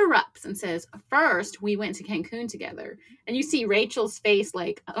interrupts and says, "First, we went to Cancun together." And you see Rachel's face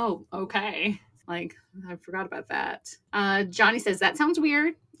like, "Oh, okay." Like, I forgot about that. Johnny says, "That sounds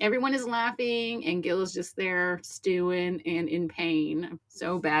weird." Everyone is laughing, and Gil is just there stewing and in pain.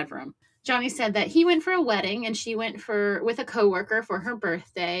 So bad for him. Johnny said that he went for a wedding, and she went with a coworker for her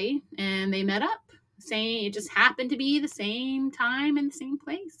birthday, and they met up, saying it just happened to be the same time and the same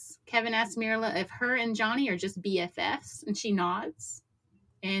place. Kevin asks Mirla if her and Johnny are just BFFs, and she nods.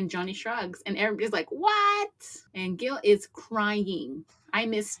 And Johnny shrugs, and everybody's like, "What?" And Gil is crying. I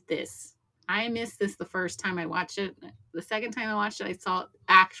missed this the first time I watched it. The second time I watched it, I saw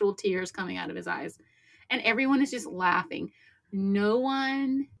actual tears coming out of his eyes. And everyone is just laughing. No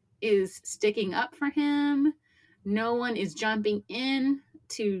one is sticking up for him. No one is jumping in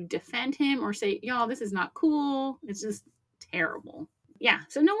to defend him or say, "Y'all, this is not cool." It's just terrible. Yeah,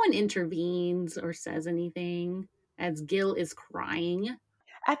 so no one intervenes or says anything as Gil is crying.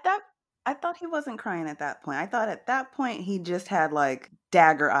 I thought he wasn't crying at that point. I thought at that point he just had like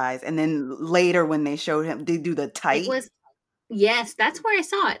dagger eyes, and then later when they showed him, they do the tight. Yes, that's where I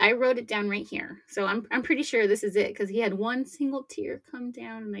saw it. I wrote it down right here, so I'm pretty sure this is it because he had one single tear come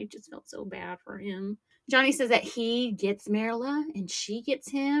down, and I just felt so bad for him. Johnny says that he gets Mirla and she gets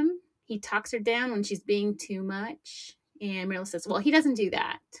him. He talks her down when she's being too much, and Mirla says, "Well, he doesn't do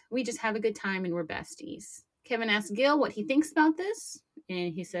that. We just have a good time and we're besties." Kevin asks Gil what he thinks about this,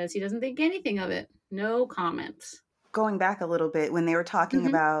 and he says he doesn't think anything of it. No comments. Going back a little bit, when they were talking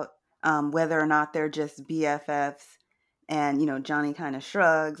about whether or not they're just BFFs, and, Johnny kind of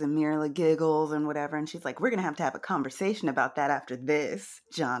shrugs and Mirla giggles and whatever, and she's like, "We're going to have a conversation about that after this,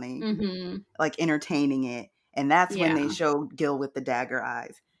 Johnny." Mm-hmm. Like entertaining it. And that's when they show Gil with the dagger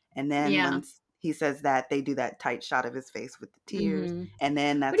eyes. And then once he says that, they do that tight shot of his face with the tears. Mm-hmm. And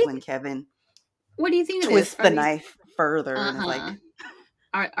then that's when Kevin what do you think twists the knife further and is like,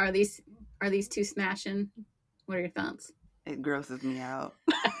 Are these two smashing? What are your thoughts? It grosses me out.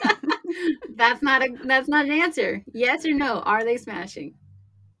 That's not an answer. Yes or no? Are they smashing?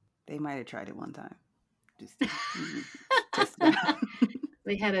 They might have tried it one time. Just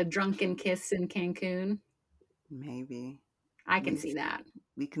they had a drunken kiss in Cancun. Maybe. I can see that.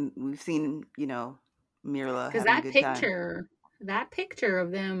 We've seen, Mirla because that picture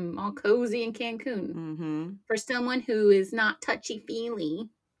of them all cozy in Cancun, mm-hmm. for someone who is not touchy-feely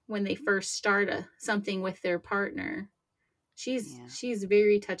when they first start something with their partner, she's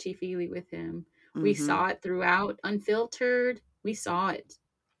very touchy-feely with him. Mm-hmm. We saw it throughout Unfiltered. We saw it.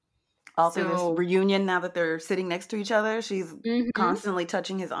 Also, this reunion, now that they're sitting next to each other, she's constantly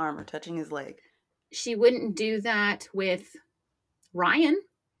touching his arm or touching his leg. She wouldn't do that with Ryan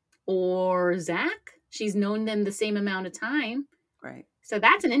or Zach. She's known them the same amount of time. Right. So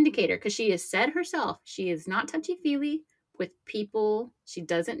that's an indicator, because she has said herself she is not touchy-feely with people she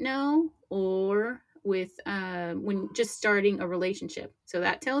doesn't know or with when just starting a relationship. So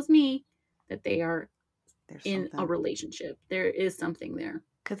that tells me that they are in a relationship. There is something there.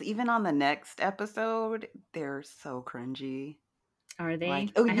 Because even on the next episode, they're so cringy. Are they?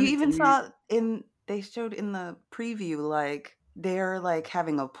 Like, you even saw they showed in the preview, like, they're like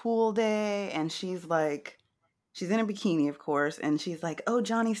having a pool day, and she's in a bikini, of course, and she's like, "Oh,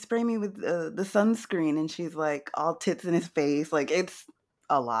 Johnny, spray me with the sunscreen," and she's like all tits in his face. Like, it's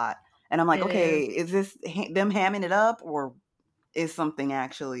a lot. And I'm like, okay, is this them hamming it up, or is something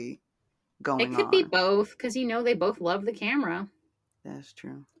actually going on? It could be both, because they both love the camera. That's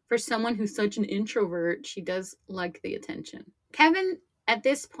true. For someone who's such an introvert, she does like the attention. Kevin, at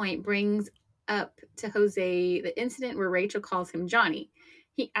this point, brings up to Jose the incident where Rachel calls him Johnny.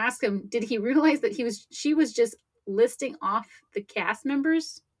 He asks him, did he realize that she was just listing off the cast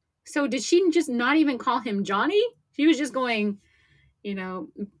members? So did she just not even call him Johnny? She was just going,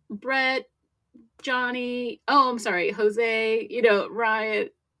 Brett, Johnny, I'm sorry, Jose, Ryan.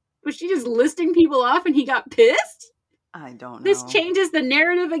 Was she just listing people off and he got pissed? I don't know. This changes the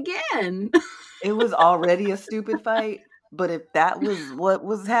narrative again. It was already a stupid fight, but if that was what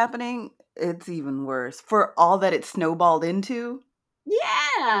was happening, it's even worse. For all that it snowballed into.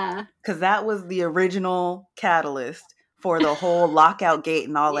 Yeah. Because that was the original catalyst for the whole lockout gate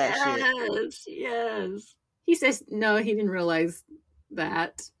and all that shit. Yes. He says, no, he didn't realize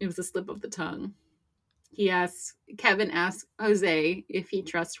that it was a slip of the tongue. Kevin asks Jose if he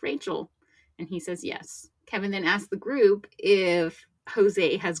trusts Rachel, and he says yes. Kevin then asks the group if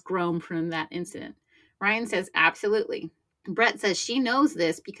Jose has grown from that incident. Ryan says absolutely. Brett says she knows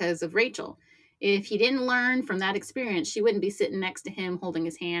this because of Rachel. If he didn't learn from that experience, she wouldn't be sitting next to him holding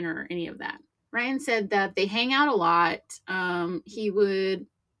his hand or any of that. Ryan said that they hang out a lot. He would,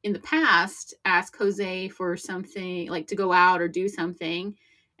 in the past, ask Jose for something, like to go out or do something,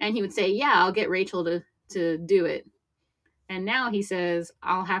 and he would say, yeah, I'll get Rachel to do it. And now he says,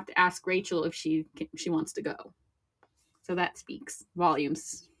 I'll have to ask Rachel if she wants to go. So that speaks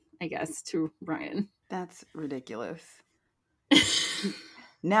volumes, I guess, to Ryan. That's ridiculous.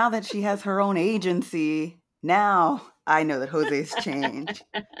 Now that she has her own agency, now I know that Jose's changed.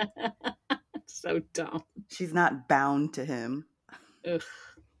 So dumb. She's not bound to him. Ugh.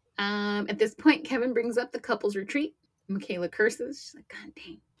 At this point, Kevin brings up the couple's retreat. Michaela curses. She's like, God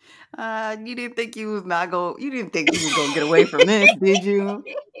dang. You didn't think you was gonna get away from this, did you?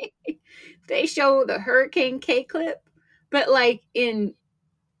 They show the Hurricane K clip, but like in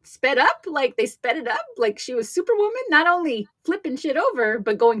sped up, like they sped it up, like she was Superwoman, not only flipping shit over,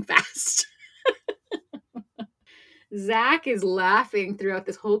 but going fast. Zach is laughing throughout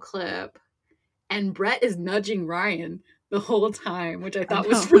this whole clip, and Brett is nudging Ryan the whole time, which I thought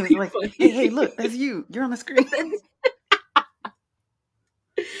was really like, funny. Hey, look, that's you. You're on the screen.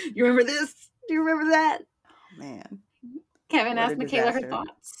 You remember this? Do you remember that? Oh, man. Kevin asked Michaela her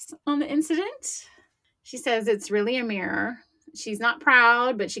thoughts on the incident. She says it's really a mirror. She's not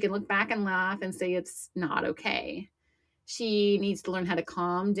proud, but she can look back and laugh and say it's not okay. She needs to learn how to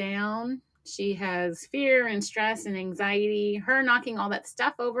calm down. She has fear and stress and anxiety. Her knocking all that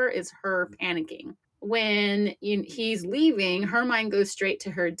stuff over is her panicking. When he's leaving, her mind goes straight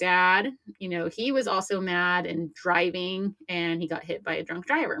to her dad. He was also mad and driving, and he got hit by a drunk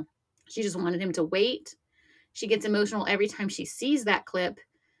driver. She just wanted him to wait. She gets emotional every time she sees that clip,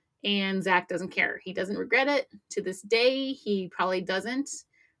 and Zach doesn't care. He doesn't regret it. To this day, he probably doesn't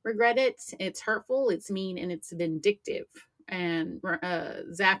regret it. It's hurtful, it's mean, and it's vindictive. And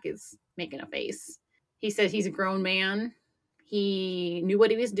Zach is making a face. He said he's a grown man. He knew what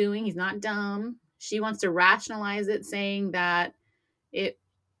he was doing. He's not dumb. She wants to rationalize it, saying that it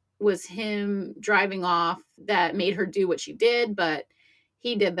was him driving off that made her do what she did, but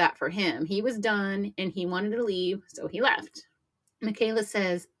he did that for him. He was done, and he wanted to leave, so he left. Michaela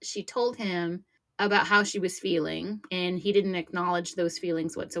says she told him about how she was feeling, and he didn't acknowledge those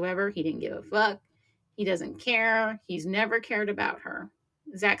feelings whatsoever. He didn't give a fuck. He doesn't care. He's never cared about her.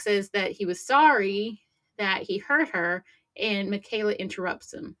 Zach says that he was sorry that he hurt her, and Michaela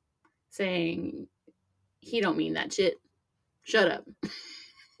interrupts him, saying, he don't mean that shit. Shut up.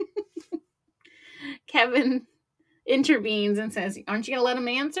 Kevin intervenes and says, aren't you going to let him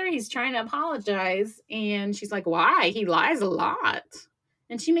answer? He's trying to apologize. And she's like, why? He lies a lot.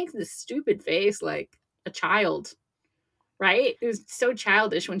 And she makes this stupid face like a child, right? It was so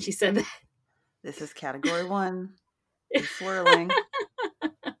childish when she said that. This is category 1. You're swirling.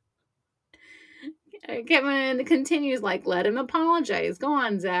 Kevin continues like, let him apologize. Go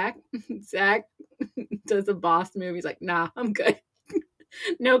on, Zach. Zach does a boss move. He's like, nah, I'm good.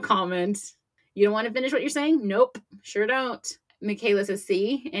 No comment. You don't want to finish what you're saying? Nope, sure don't. Michaela says,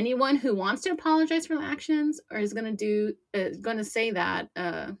 see, anyone who wants to apologize for the actions or is going to say that,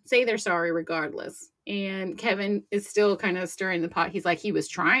 say they're sorry regardless. And Kevin is still kind of stirring the pot. He's like, he was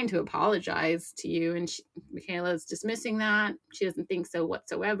trying to apologize to you. And Michaela's dismissing that. She doesn't think so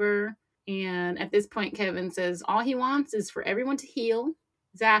whatsoever. And at this point, Kevin says, all he wants is for everyone to heal.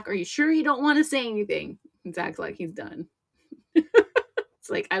 Zach, are you sure you don't want to say anything? And Zach's like, he's done. It's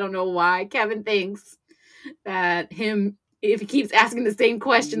like, I don't know why Kevin thinks that if he keeps asking the same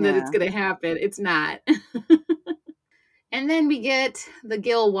question, that it's going to happen. It's not. And then we get the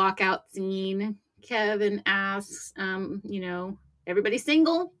Gil walkout scene. Kevin asks, everybody's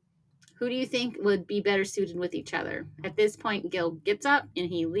single? Who do you think would be better suited with each other? At this point, Gil gets up and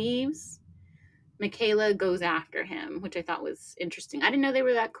he leaves. Michaela goes after him, which I thought was interesting. I didn't know they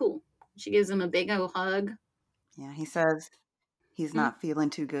were that cool. She gives him a big old hug. Yeah, he says he's not feeling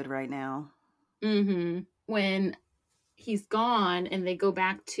too good right now. Mm-hmm. When he's gone and they go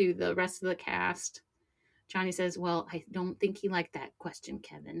back to the rest of the cast, Johnny says, well, I don't think he liked that question,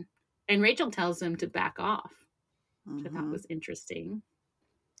 Kevin. And Rachel tells him to back off, which I thought was interesting.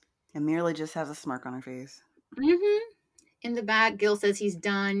 And Merely just has a smirk on her face. Mm-hmm. In the back, Gil says he's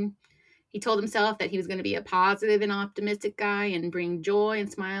done. He told himself that he was going to be a positive and optimistic guy and bring joy and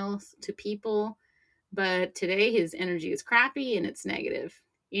smiles to people. But today his energy is crappy and it's negative.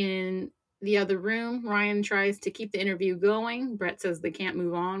 In the other room, Ryan tries to keep the interview going. Brett says they can't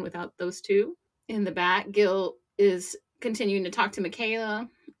move on without those two. In the back, Gil is continuing to talk to Michaela,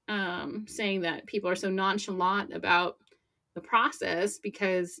 saying that people are so nonchalant about the process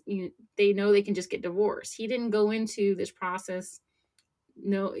because they know they can just get divorced. He didn't go into this process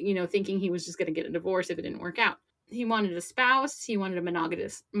thinking he was just going to get a divorce if it didn't work out. He wanted a spouse. He wanted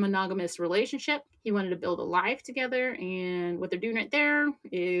a monogamous relationship. He wanted to build a life together, and what they're doing right there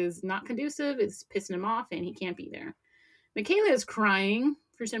is not conducive. It's pissing him off, and he can't be there. Michaela is crying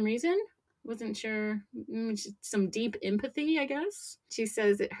for some reason. Wasn't sure. Some deep empathy, I guess. She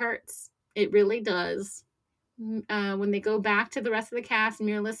says it hurts. It really does. When they go back to the rest of the cast,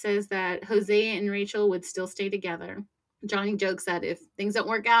 Mirla says that Jose and Rachel would still stay together. Johnny jokes that if things don't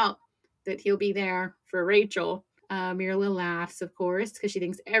work out, that he'll be there for Rachel. Mirla laughs, of course, because she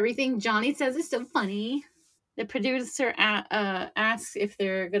thinks everything Johnny says is so funny. The producer asks if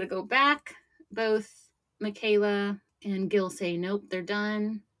they're going to go back. Both Michaela and Gil say nope, they're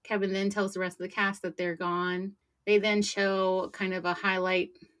done. Kevin then tells the rest of the cast that they're gone. They then show kind of a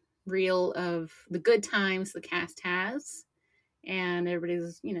highlight reel of the good times the cast has. And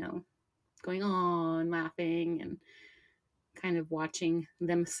everybody's, going on, laughing, and kind of watching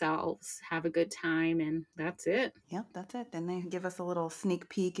themselves have a good time, and that's it. Yep, that's it. Then they give us a little sneak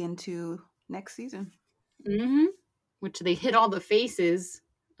peek into next season. Mm-hmm. Which they hid all the faces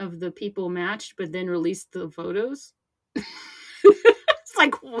of the people matched, but then released the photos. It's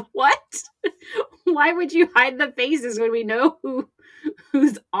like, what? Why would you hide the faces when we know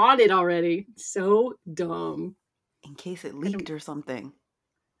who's on it already? So dumb. In case it leaked or something.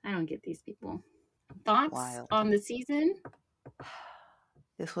 I don't get these people. Thoughts on the season?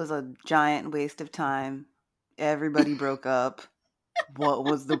 This was a giant waste of time. Everybody broke up. What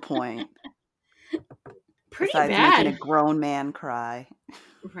was the point? Pretty Besides bad. making a grown man cry.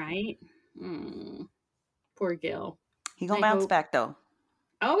 Right? Poor Gil. He gonna bounce back though.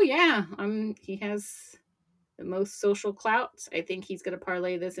 Oh yeah. He has the most social clout. I think he's gonna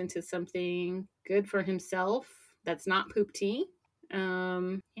parlay this into something good for himself. That's not poop tea.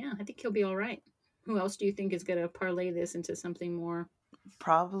 Yeah, I think he'll be all right. Who else do you think is gonna parlay this into something more?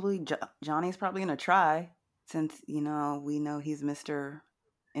 Probably Johnny's probably gonna try, since we know he's Mr.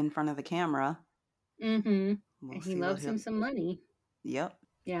 in front of the camera. Mm-hmm. And he loves him some money. Yep.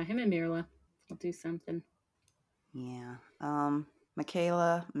 Yeah, him and Mirla will do something. Yeah.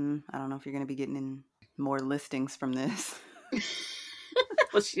 Michaela, I don't know if you're gonna be getting in more listings from this.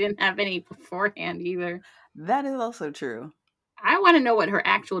 Well, she didn't have any beforehand either. That is also true. I want to know what her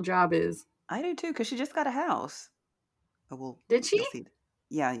actual job is. I do too, because she just got a house. Oh, well, did she?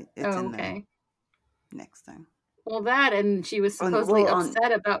 Yeah, it's in there next time. Well, that, and she was supposedly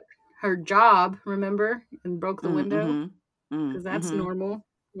upset about her job, remember? And broke the window. Because that's normal.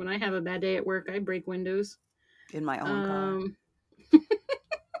 When I have a bad day at work, I break windows. In my own car.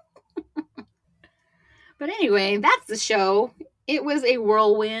 But anyway, that's the show. It was a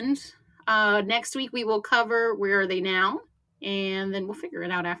whirlwind. Next week we will cover Where Are They Now? And then we'll figure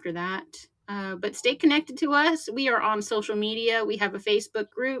it out after that. But stay connected to us. We are on social media. We have a Facebook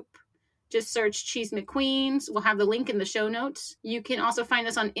group. Just search Cheese McQueens. We'll have the link in the show notes. You can also find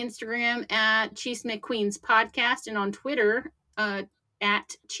us on Instagram at Cheese McQueens Podcast and on Twitter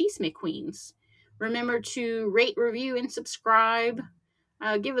at Cheese McQueens. Remember to rate, review, and subscribe.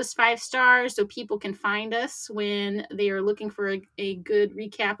 Give us 5 stars so people can find us when they are looking for a good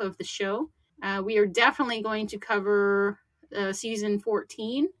recap of the show. We are definitely going to cover season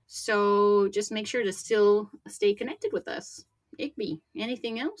 14, so just make sure to still stay connected with us. Igby,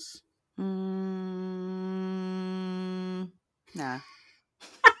 anything else? Nah.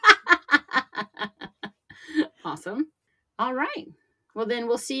 Awesome. All right. Well, then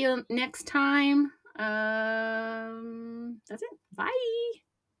we'll see you next time. That's it. Bye.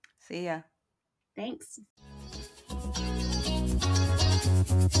 See ya. Thanks.